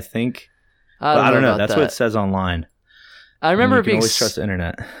believe it. I think. I don't know. That's what it says online. I remember it being always trust the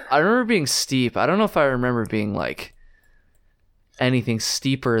internet. I remember being steep. I don't know if I remember being like anything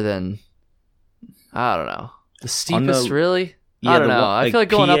steeper than I don't know. The steepest really? Yeah, I don't know. I feel like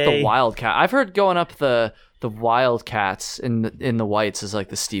going up the Wildcat. I've heard going up the Wildcats in the Whites is like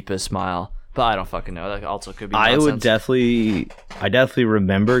the steepest mile, but I don't fucking know. That also could be nonsense. I definitely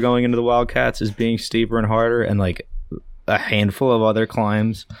remember going into the Wildcats as being steeper and harder, and like a handful of other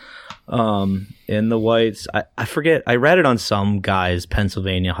climbs. In the Whites, I forget. I read it on some guy's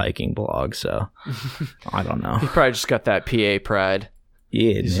Pennsylvania hiking blog, so I don't know. He probably just got that PA pride.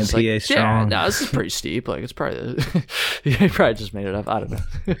 Yeah, man, PA like, strong. Yeah, no, this is pretty steep. Like it's probably he probably just made it up. I don't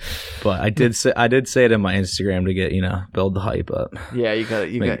know. But I did say it in my Instagram to get build the hype up. Yeah, you got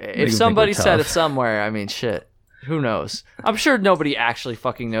if somebody said it somewhere, I mean, shit. Who knows? I'm sure nobody actually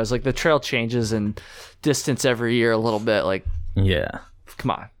fucking knows. Like the trail changes in distance every year a little bit. Like yeah,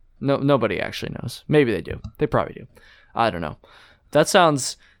 come on. No, nobody actually knows. Maybe they do. They probably do. I don't know. That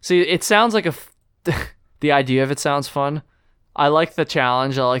sounds... See, it sounds like the idea of it sounds fun. I like the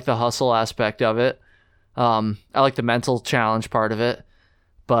challenge. I like the hustle aspect of it. I like the mental challenge part of it.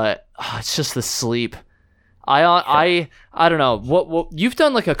 But it's just the sleep. I don't know. What you've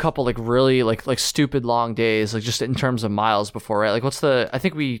done like a couple like really like stupid long days, like just in terms of miles before, right? Like I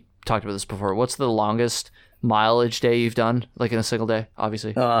think we talked about this before. What's the longest mileage day you've done, like in a single day,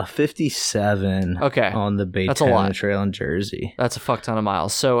 obviously? 57. Okay. On the Baytona Trail in Jersey. That's a fuck ton of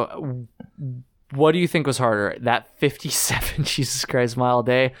miles. So what do you think was harder, that 57 Jesus Christ mile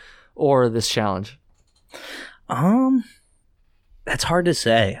day or this challenge? That's hard to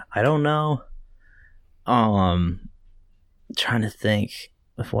say. I don't know. Trying to think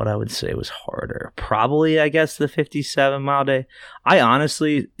of what I would say was harder. Probably, I guess, the 57-mile day. I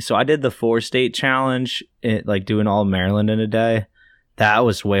did the 4-state challenge, like doing all Maryland in a day. That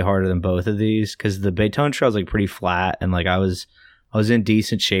was way harder than both of these because the Baytona Trail was like pretty flat, and like I was in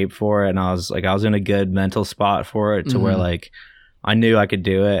decent shape for it, and I was in a good mental spot for it to where like I knew I could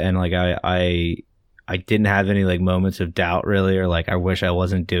do it, and like I didn't have any like moments of doubt really, or like I wish I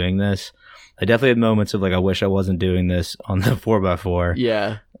wasn't doing this. I definitely had moments of like I wish I wasn't doing this on the 4x4.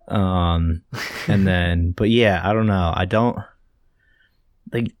 Yeah. And then, but yeah, I don't know. I don't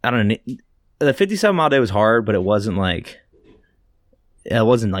know. The 57-mile day was hard, but it wasn't like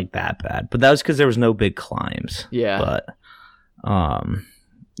that bad. But that was because there was no big climbs. Yeah. But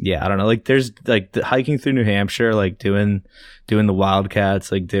yeah, I don't know. Like there's like the hiking through New Hampshire, like doing the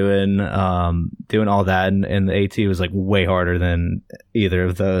Wildcats, like doing all that, and the AT was like way harder than either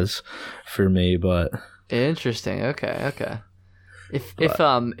of those for me. But interesting. Okay.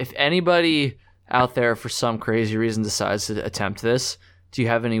 If anybody out there for some crazy reason decides to attempt this, do you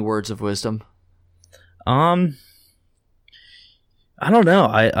have any words of wisdom? I don't know.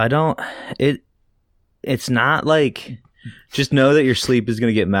 I don't. It's not like. Just know that your sleep is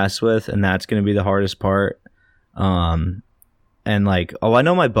going to get messed with, and that's going to be the hardest part. And like, I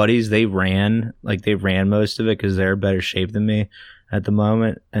know my buddies, they ran most of it because they're in better shape than me. at the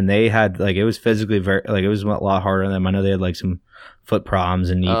moment, and they had like it was physically very like it was a lot harder on them. I know they had like some foot problems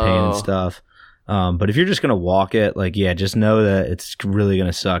and knee pain and stuff. But if you're just gonna walk it, like just know that it's really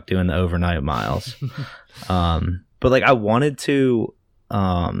gonna suck doing the overnight miles. But like I wanted to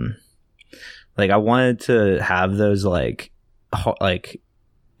have those like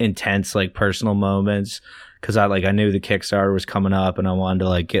intense like personal moments, because I knew the Kickstarter was coming up, and I wanted to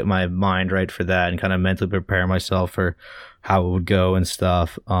like get my mind right for that and kind of mentally prepare myself for how it would go and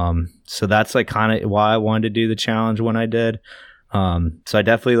stuff. So that's like kind of why I wanted to do the challenge when I did. So I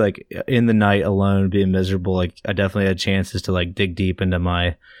definitely like in the night alone being miserable, like I definitely had chances to like dig deep into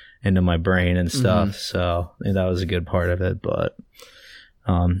my brain and stuff. Mm-hmm. So I think that was a good part of it. But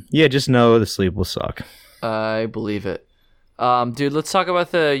just know the sleep will suck. I believe it. Dude, let's talk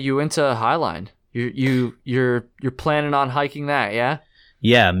about the Uinta Highline. You're planning on hiking that, yeah?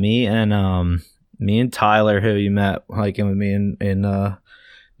 Yeah, me and Tyler, who you met hiking with me in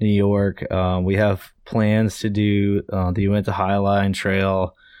New York, we have plans to do the Uinta Highline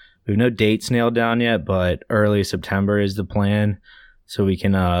Trail. We have no dates nailed down yet, but early September is the plan, so we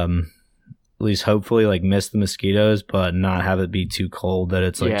can at least hopefully like miss the mosquitoes, but not have it be too cold that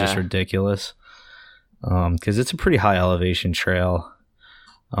it's like just ridiculous. Because it's a pretty high elevation trail,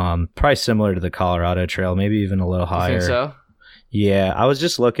 probably similar to the Colorado Trail, maybe even a little higher. You think so? Yeah, I was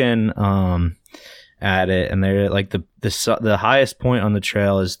just looking at it, and they're like the highest point on the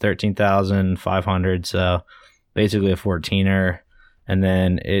trail is 13,500, so basically a 14er, and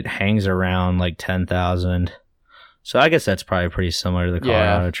then it hangs around like 10,000. So I guess that's probably pretty similar to the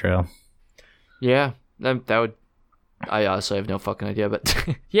Colorado Trail. Yeah, that would. I honestly have no fucking idea, but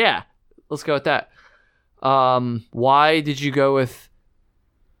yeah, let's go with that. Why did you go with,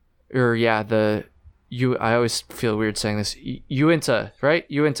 I always feel weird saying this, Uinta, right?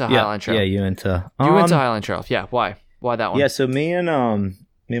 Uinta Highline Trail. Yeah, Uinta. Uinta Highline Trail. Yeah, why? Why that one? Yeah, so me and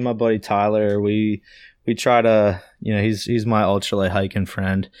my buddy Tyler, we try to, he's my ultralight hiking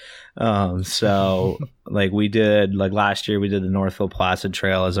friend. So like we did, like last year we did the Northville Placid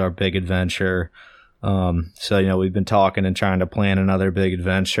Trail as our big adventure. So, we've been talking and trying to plan another big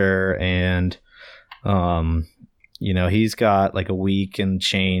adventure, and he's got like a week and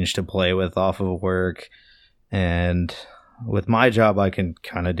change to play with off of work, and with my job I can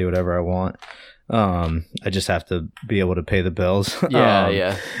kind of do whatever I want. I just have to be able to pay the bills.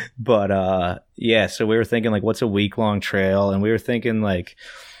 Yeah. But so we were thinking like, what's a week-long trail? And we were thinking like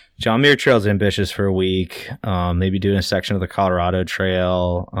John Muir Trail's ambitious for a week. Maybe doing a section of the Colorado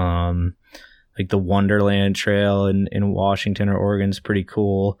Trail. Like the Wonderland Trail in Washington or Oregon is pretty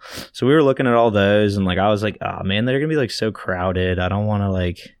cool. So we were looking at all those, and like I was like, oh man, they're gonna be like so crowded. I don't want to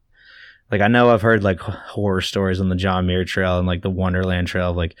like I know I've heard like horror stories on the John Muir Trail and like the Wonderland Trail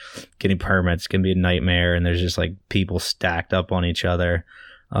of like getting permits can be a nightmare, and there's just like people stacked up on each other.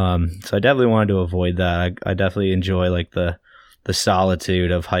 So I definitely wanted to avoid that. I definitely enjoy like the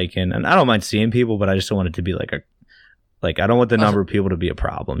solitude of hiking, and I don't mind seeing people, but I just don't want it to be like I don't want the number of people to be a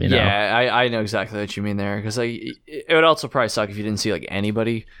problem, you know? Yeah, I know exactly what you mean there, because like it would also probably suck if you didn't see like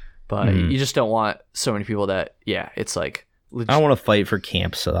anybody, but you just don't want so many people that it's like I don't want to fight for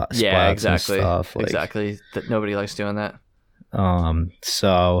camp spots. Yeah, exactly. And stuff. Like, exactly. That nobody likes doing that.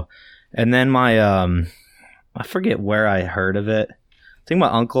 So, and then my I forget where I heard of it. I think my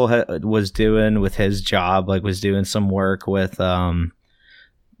uncle was doing with his job, like was doing some work with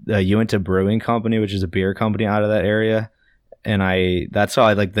the Uinta Brewing Company, which is a beer company out of that area, and that's how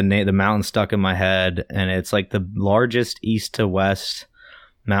I like the mountain stuck in my head, and it's like the largest east to west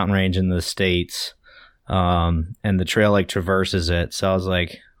mountain range in the States, and the trail like traverses it. So I was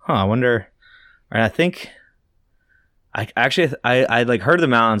like, I wonder. And I think I like heard of the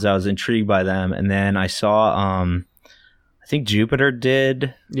mountains, I was intrigued by them, and then I saw I think Jupiter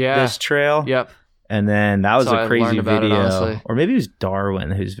did this trail. Yep. And then that was a crazy video, or maybe it was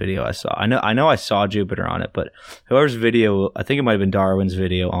Darwin whose video I saw. I know I saw Jupiter on it, but whoever's video, I think it might have been Darwin's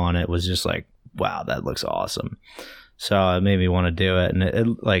video on it, was just like, wow, that looks awesome. So it made me want to do it, and it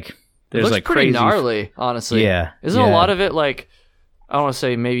like there's looks like pretty crazy gnarly, honestly. Yeah, isn't a lot of it like, I don't want to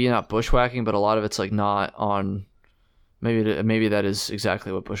say maybe not bushwhacking, but a lot of it's like not on. Maybe that is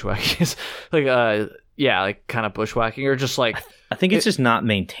exactly what bushwhacking is. Like like kind of bushwhacking, or just like I think it's just not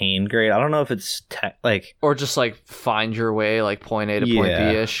maintained great. I don't know if it's or just like find your way, like point A to point B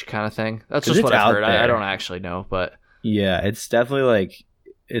ish kind of thing. That's just what I've heard. I don't actually know, but yeah, it's definitely like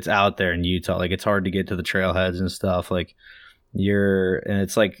it's out there in Utah. Like it's hard to get to the trailheads and stuff. Like and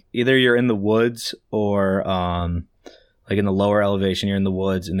it's like either you're in the woods or like in the lower elevation, you're in the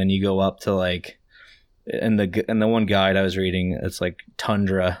woods, and then you go up to like. And the one guide I was reading, it's like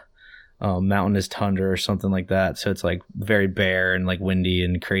tundra, mountainous tundra or something like that. So it's like very bare and like windy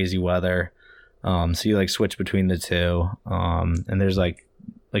and crazy weather. So you like switch between the two. And there's like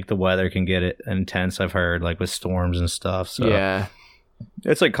the weather can get it intense, I've heard, like with storms and stuff. So yeah,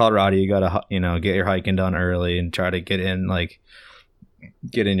 it's like Colorado. You gotta, get your hiking done early and try to get in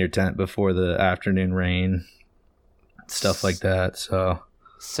your tent before the afternoon rain, stuff like that. So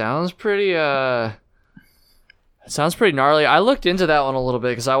sounds pretty gnarly. I looked into that one a little bit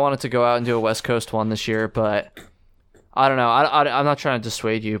because I wanted to go out and do a West Coast one this year, but I don't know. I'm not trying to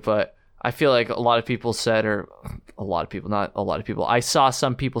dissuade you, but I feel like a lot of people said, or a lot of people, not a lot of people. I saw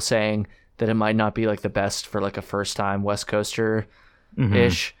some people saying that it might not be like the best for like a first time West Coaster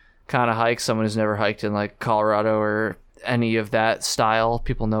ish kind of hike. Someone who's never hiked in like Colorado or any of that style.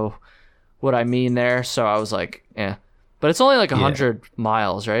 People know what I mean there. So I was like, yeah, but it's only like 100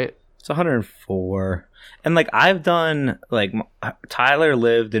 miles, right? It's 104. And like I've done, like Tyler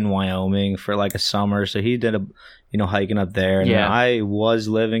lived in Wyoming for like a summer, so he did hiking up there. And then I was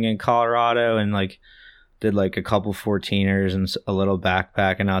living in Colorado and like did like a couple 14ers and a little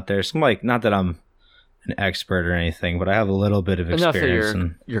backpacking out there. So I'm like, not that I'm an expert or anything, but I have a little bit of experience. Enough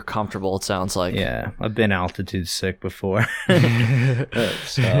that you're comfortable, it sounds like. Yeah, I've been altitude sick before. So,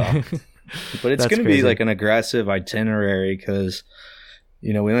 but it's going to be like an aggressive itinerary because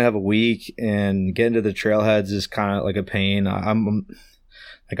we only have a week, and getting to the trailheads is kind of like a pain. I'm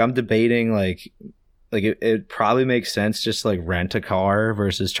debating like it probably makes sense just to like rent a car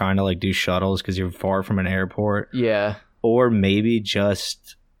versus trying to like do shuttles because you're far from an airport. Yeah. Or maybe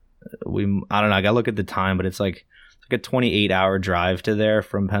just I don't know. I gotta look at the time, but it's like a 28-hour drive to there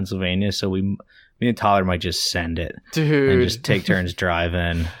from Pennsylvania. So me and Tyler might just send it, dude, and just take turns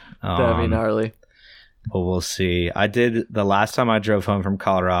driving. That'd be gnarly. But we'll see. I did the last time I drove home from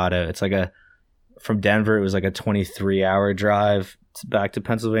Colorado. It's like from Denver. It was like a 23-hour drive back to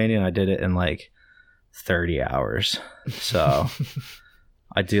Pennsylvania, and I did it in like 30 hours. So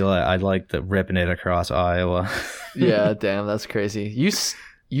I like the ripping it across Iowa. Yeah, damn, that's crazy.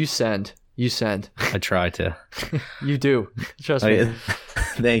 You send. I try to. You do. Trust me.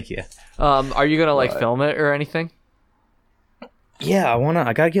 Thank you. Are you gonna like film it or anything? Yeah,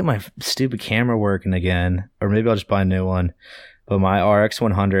 I gotta get my stupid camera working again, or maybe I'll just buy a new one. But my RX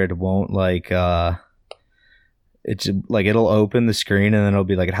 100 won't it's like it'll open the screen and then it'll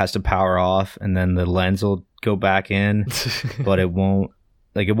be like it has to power off, and then the lens will go back in, but it won't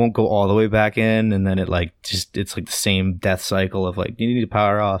go all the way back in, and then it's like the same death cycle of like you need to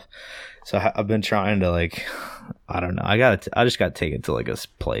power off. So I've been trying to like, I don't know. I just gotta take it to like a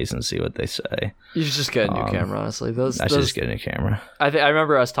place and see what they say. You should just get a new camera, honestly. I should just get a new camera. I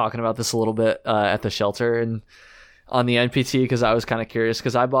remember us talking about this a little bit at the shelter and on the NPT because I was kind of curious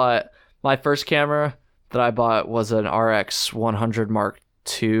because I bought my first camera that I bought was an RX 100 Mark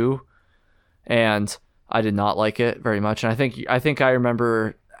II, and I did not like it very much. And I think I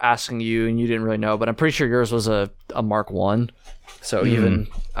remember asking you, and you didn't really know, but I'm pretty sure yours was a Mark 1. So even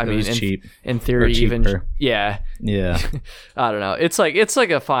cheap. In theory, even yeah. I don't know. It's like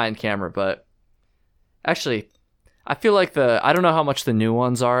a fine camera, but actually, I feel like I don't know how much the new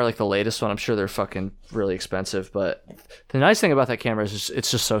ones are, like the latest one. I'm sure they're fucking really expensive, but the nice thing about that camera is it's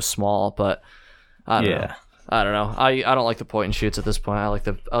just so small. But I don't know. I don't know. I don't like the point and shoots at this point. I like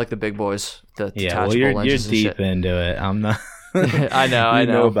the big boys. The detachable lenses. You're deep into it. I'm not. I know. I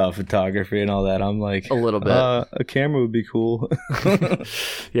know about photography and all that. I'm like a little bit. A camera would be cool.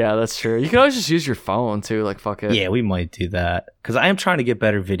 Yeah, that's true. You can always just use your phone too. Like fuck it. Yeah, we might do that because I am trying to get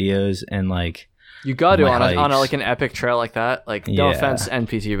better videos and like. You got to on like an epic trail like that. Like no offense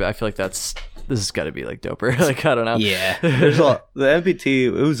NPT, but I feel like this has got to be like doper. Like I don't know. Yeah, there's a lot. The NPT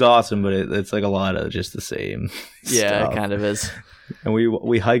it was awesome, but it's like a lot of just the same. Yeah, stuff. It kind of is. And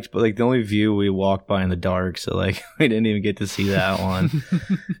we hiked, but like the only view we walked by in the dark, so like we didn't even get to see that one.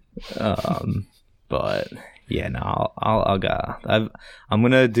 But yeah, no, I'm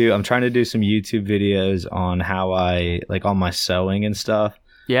trying to do some YouTube videos on how I like on my sewing and stuff.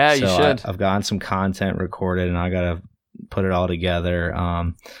 Yeah, you should. I've gotten some content recorded, and I gotta put it all together.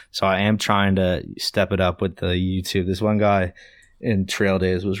 So I am trying to step it up with the YouTube. This one guy in Trail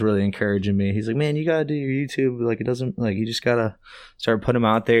Days was really encouraging me. He's like, man, you gotta do your YouTube. Like, it doesn't like you just gotta start putting them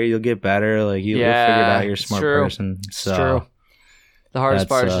out there. You'll get better. Like you'll figure it out. You're a smart person. So it's true. The hardest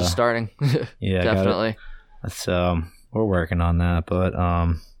part is just starting. Yeah, definitely. So we're working on that, but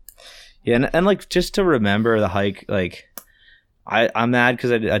yeah, and like just to remember the hike. Like I'm mad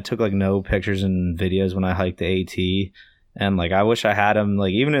because I took like no pictures and videos when I hiked the AT. And like I wish I had them.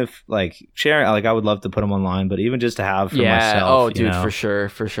 Like even if like sharing, like I would love to put them online, but even just to have for myself. Oh, dude, for sure.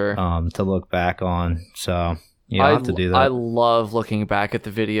 To look back on. So Yeah, I'll have to do that. I love looking back at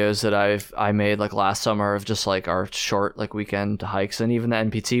the videos that I made like last summer of just like our short like weekend hikes, and even the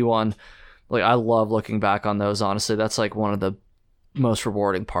NPT one. Like I love looking back on those. Honestly, that's like one of the most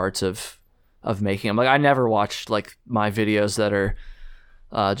rewarding parts of making them. Like I never watched like my videos that are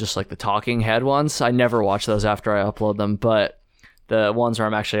just like the talking head ones. I never watch those after I upload them, but the ones where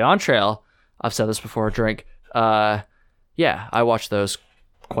I'm actually on trail, I've said this before, drink. Yeah, I watch those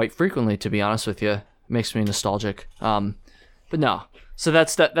quite frequently, to be honest with you. It makes me nostalgic. But no. So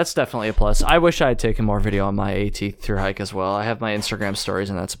that's definitely a plus. I wish I had taken more video on my AT through hike as well. I have my Instagram stories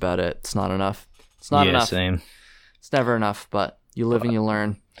and that's about it. It's not enough. It's not enough. Same. It's never enough, but you live and you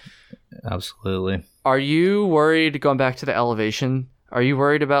learn. Absolutely. Are you worried, going back to the elevation, are you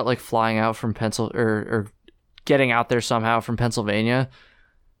worried about like flying out from or getting out there somehow from Pennsylvania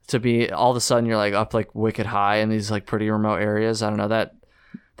to be all of a sudden you're like up like wicked high in these like pretty remote areas? I don't know, that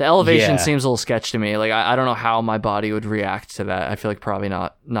the elevation seems a little sketch to me. Like I don't know how my body would react to that. I feel like probably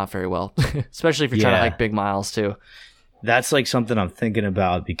not very well, especially if you're trying to hike big miles too. That's like something I'm thinking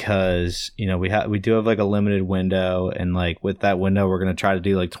about because, you know, we do have like a limited window, and like with that window, we're going to try to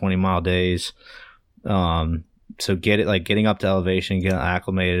do like 20-mile days. So getting up to elevation, getting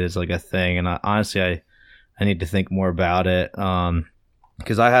acclimated is like a thing. And honestly, I need to think more about it.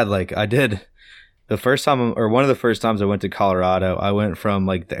 Cause I did the first time, or one of the first times I went to Colorado, I went from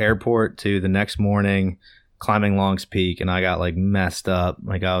like the airport to the next morning climbing Long's Peak, and I got like messed up.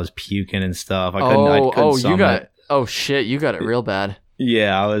 Like I was puking and stuff. I couldn't summit. Oh shit, you got it real bad.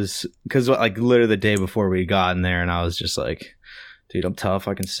 Yeah, I was, because like literally the day before we got in there, and I was just like, dude, I'm tough,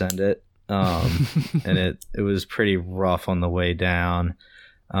 I can send it. And it was pretty rough on the way down.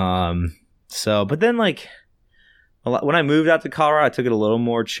 But then like when I moved out to Colorado, I took it a little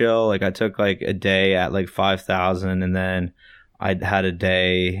more chill. Like I took like a day at like 5,000, and then I had a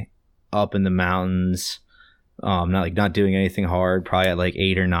day up in the mountains, not doing anything hard, probably at like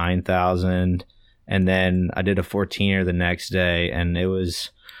 8,000 or 9,000. And then I did a 14er the next day, and it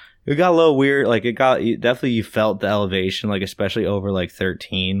got a little weird. Like definitely you felt the elevation, like especially over like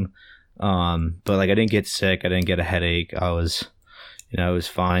 13. But like I didn't get sick. I didn't get a headache. I was, it was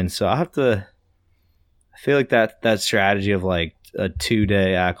fine. So I feel like that strategy of like a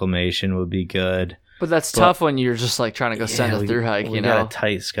 2-day acclimation would be good. But that's tough when you're just like trying to go send a through hike, we got a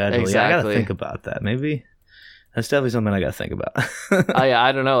tight schedule. Exactly. Yeah, I got to think about that. Maybe. That's definitely something I got to think about.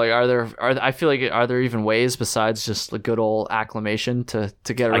 I don't know. Like, I feel like, are there even ways besides just the good old acclimation to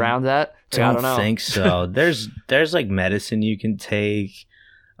get around that? Like, I don't know. Think so. There's like medicine you can take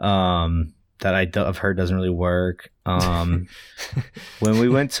that I've heard doesn't really work. When we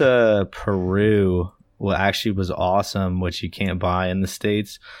went to Peru, what actually was awesome, which you can't buy in the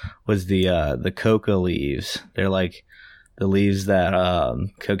States, was the coca leaves. They're like the leaves that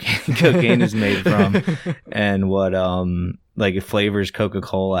cocaine is made from, and what like it flavors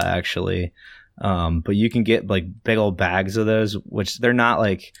Coca-Cola actually. But you can get like big old bags of those, which they're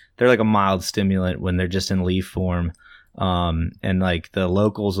like a mild stimulant when they're just in leaf form. And like the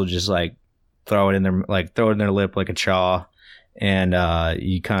locals will just like throw it in their lip like a chaw, and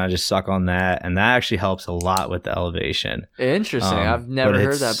you kind of just suck on that, and that actually helps a lot with the elevation. Interesting. I've never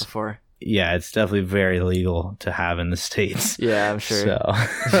heard that before. Yeah, it's definitely very legal to have in the States. Yeah, I'm sure.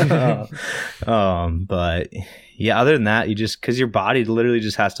 So, but yeah, other than that, because your body literally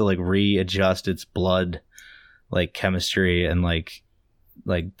just has to like readjust its blood, like chemistry, and like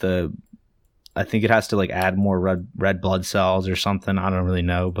I think it has to like add more red blood cells or something. I don't really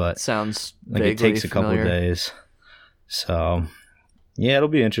know, but sounds like it takes a couple of days. So yeah, it'll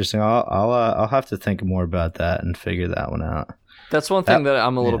be interesting. I'll have to think more about that and figure that one out. That's one thing that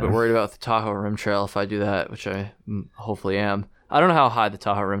I'm a little bit worried about with the Tahoe Rim Trail if I do that, which I hopefully am. I don't know how high the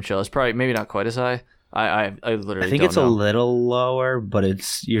Tahoe Rim Trail is. Probably maybe not quite as high. I literally think it's a little lower, but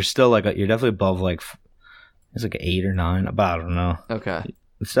you're still like you're definitely above like it's like 8 or 9. But I don't know. Okay.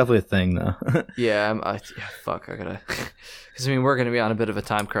 It's definitely a thing though. Yeah, fuck. I gotta, because I mean we're gonna be on a bit of a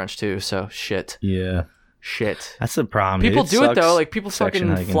time crunch too. So shit. Yeah. Shit. That's the problem. People do it though. Like people fucking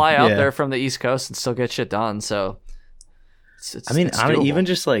hiking. fly out there from the East Coast and still get shit done. So. It's even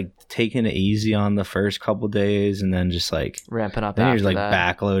just like taking it easy on the first couple days and then just like ramping up. Then after you're like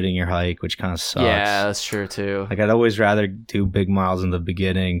that. Backloading your hike, which kind of sucks. Yeah, that's true too. Like I'd always rather do big miles in the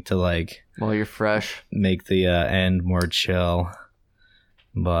beginning to like while you're fresh, make the end more chill.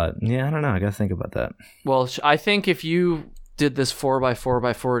 But yeah, I don't know. I gotta think about that. Well, I think if you did this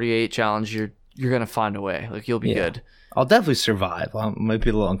 4x4x48 challenge, you're gonna find a way. Like you'll be good. I'll definitely survive. I might be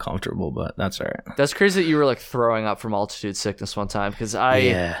a little uncomfortable, but that's all right. That's crazy that you were like throwing up from altitude sickness one time, because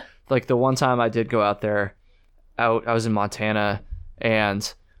like the one time I did go out there, I was in Montana,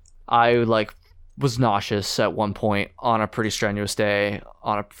 and I like was nauseous at one point on a pretty strenuous day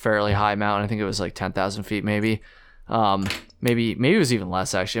on a fairly high mountain. I think it was like 10,000 feet, maybe. Maybe it was even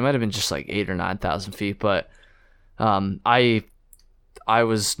less, actually. It might have been just like 8,000 or 9,000 feet, but I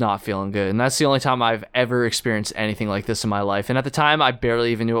was not feeling good. And that's the only time I've ever experienced anything like this in my life. And at the time, I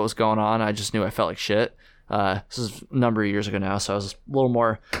barely even knew what was going on. I just knew I felt like shit. This is a number of years ago now, so I was a little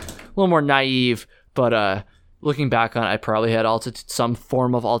more naive, but looking back on it, I probably had some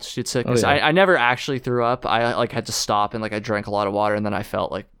form of altitude sickness. Oh, yeah. I never actually threw up. I like had to stop and like I drank a lot of water, and then I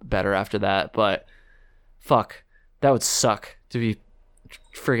felt like better after that. But fuck, that would suck to be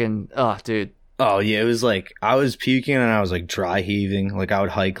friggin' dude. Oh yeah, it was like I was puking and I was like dry heaving. Like I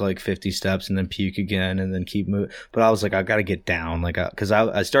would hike like 50 steps and then puke again and then keep moving. But I was like, I gotta get down, like because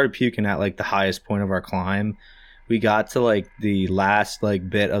I started puking at like the highest point of our climb. We got to like the last like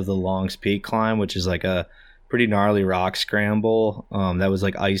bit of the Longs Peak climb, which is like a pretty gnarly rock scramble that was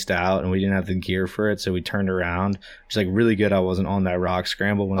like iced out, and we didn't have the gear for it, so we turned around. It's like really good I wasn't on that rock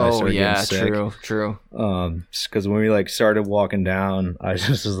scramble when I started getting sick. True. Because when we like started walking down, I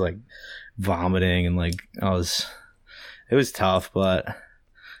just was like vomiting and like it was tough, but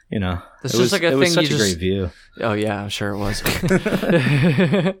you know, that's just like a thing. Was such a great view. Oh yeah, I'm sure it was.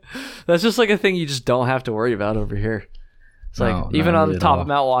 That's just like a thing you just don't have to worry about over here. It's like even on the top of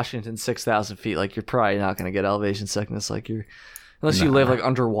Mount Washington, 6,000 feet, like you're probably not going to get elevation sickness, like unless you live like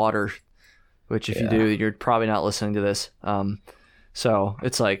underwater, which if you do, you're probably not listening to this. So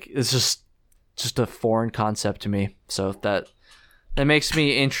it's like it's just a foreign concept to me. So that makes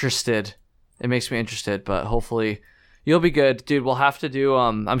me interested. It makes me interested, but hopefully you'll be good, dude. We'll have to do.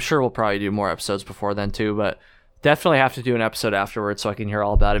 I'm sure we'll probably do more episodes before then too, but definitely have to do an episode afterwards so I can hear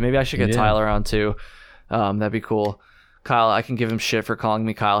all about it. Maybe I should get Tyler on too. That'd be cool. Kyle, I can give him shit for calling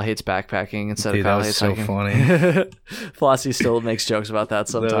me Kyle Hates Backpacking instead of Kyle Hates Hiking. Funny. Flossie still makes jokes about that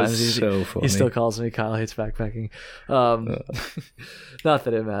sometimes. That was so funny. He still calls me Kyle Hates Backpacking. Not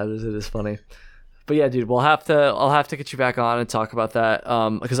that it matters. It is funny. But yeah, dude, I'll have to get you back on and talk about that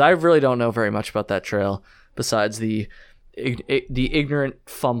because I really don't know very much about that trail besides the ignorant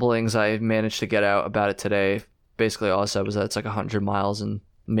fumblings I managed to get out about it today. Basically, all I said was that it's like 100 miles and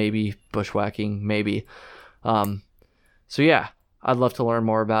maybe bushwhacking, maybe. So yeah, I'd love to learn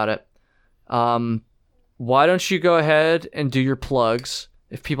more about it. Why don't you go ahead and do your plugs?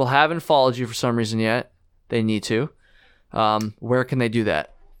 If people haven't followed you for some reason yet, they need to. Where can they do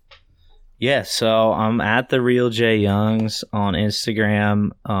that? Yeah, so I'm at The Real J Youngs on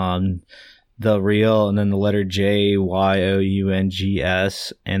Instagram. The Real and then the letter JYOUNGS.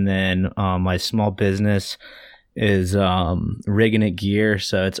 And then my small business is Riggin It Gear.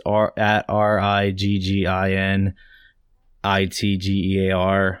 So it's at RIGGINITGEAR.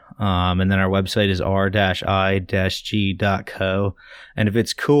 And then our website is r-i-g.co. And if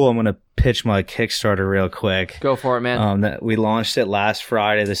it's cool, I'm going to pitch my Kickstarter real quick. Go for it, man. That we launched it last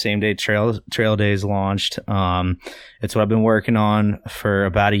Friday, the same day Trail Days launched. It's what I've been working on for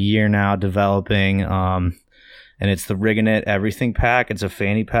about a year now, developing. And it's the Riggin It Everything Pack. It's a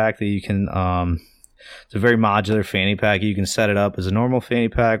fanny pack that you can... it's a very modular fanny pack. You can set it up as a normal fanny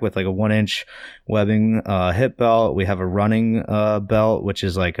pack with like a 1-inch webbing hip belt. We have a running belt, which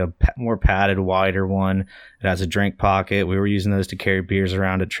is like a more padded, wider one. It has a drink pocket. We were using those to carry beers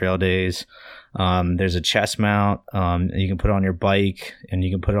around at Trail Days. There's a chest mount. You can put it on your bike, and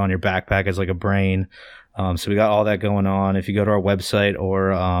you can put it on your backpack as like a brain. So we got all that going on. If you go to our website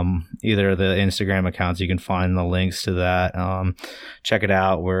or either of the Instagram accounts, you can find the links to that. Check it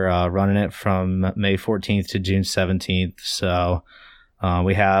out. We're running it from May 14th to June 17th. So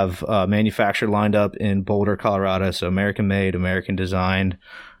we have manufactured lined up in Boulder, Colorado. So American made, American designed.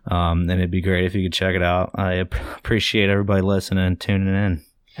 And it'd be great if you could check it out. I appreciate everybody listening and tuning in.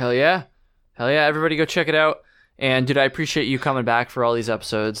 Hell yeah. Everybody go check it out. And dude, I appreciate you coming back for all these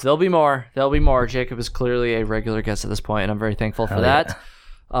episodes. There'll be more. Jacob is clearly a regular guest at this point, and I'm very thankful for that.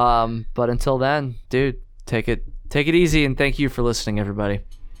 But until then, dude, take it easy, and thank you for listening, everybody.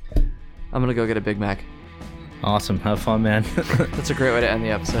 I'm gonna go get a Big Mac. Awesome. Have fun, man. That's a great way to end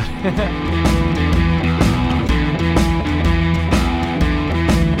the episode.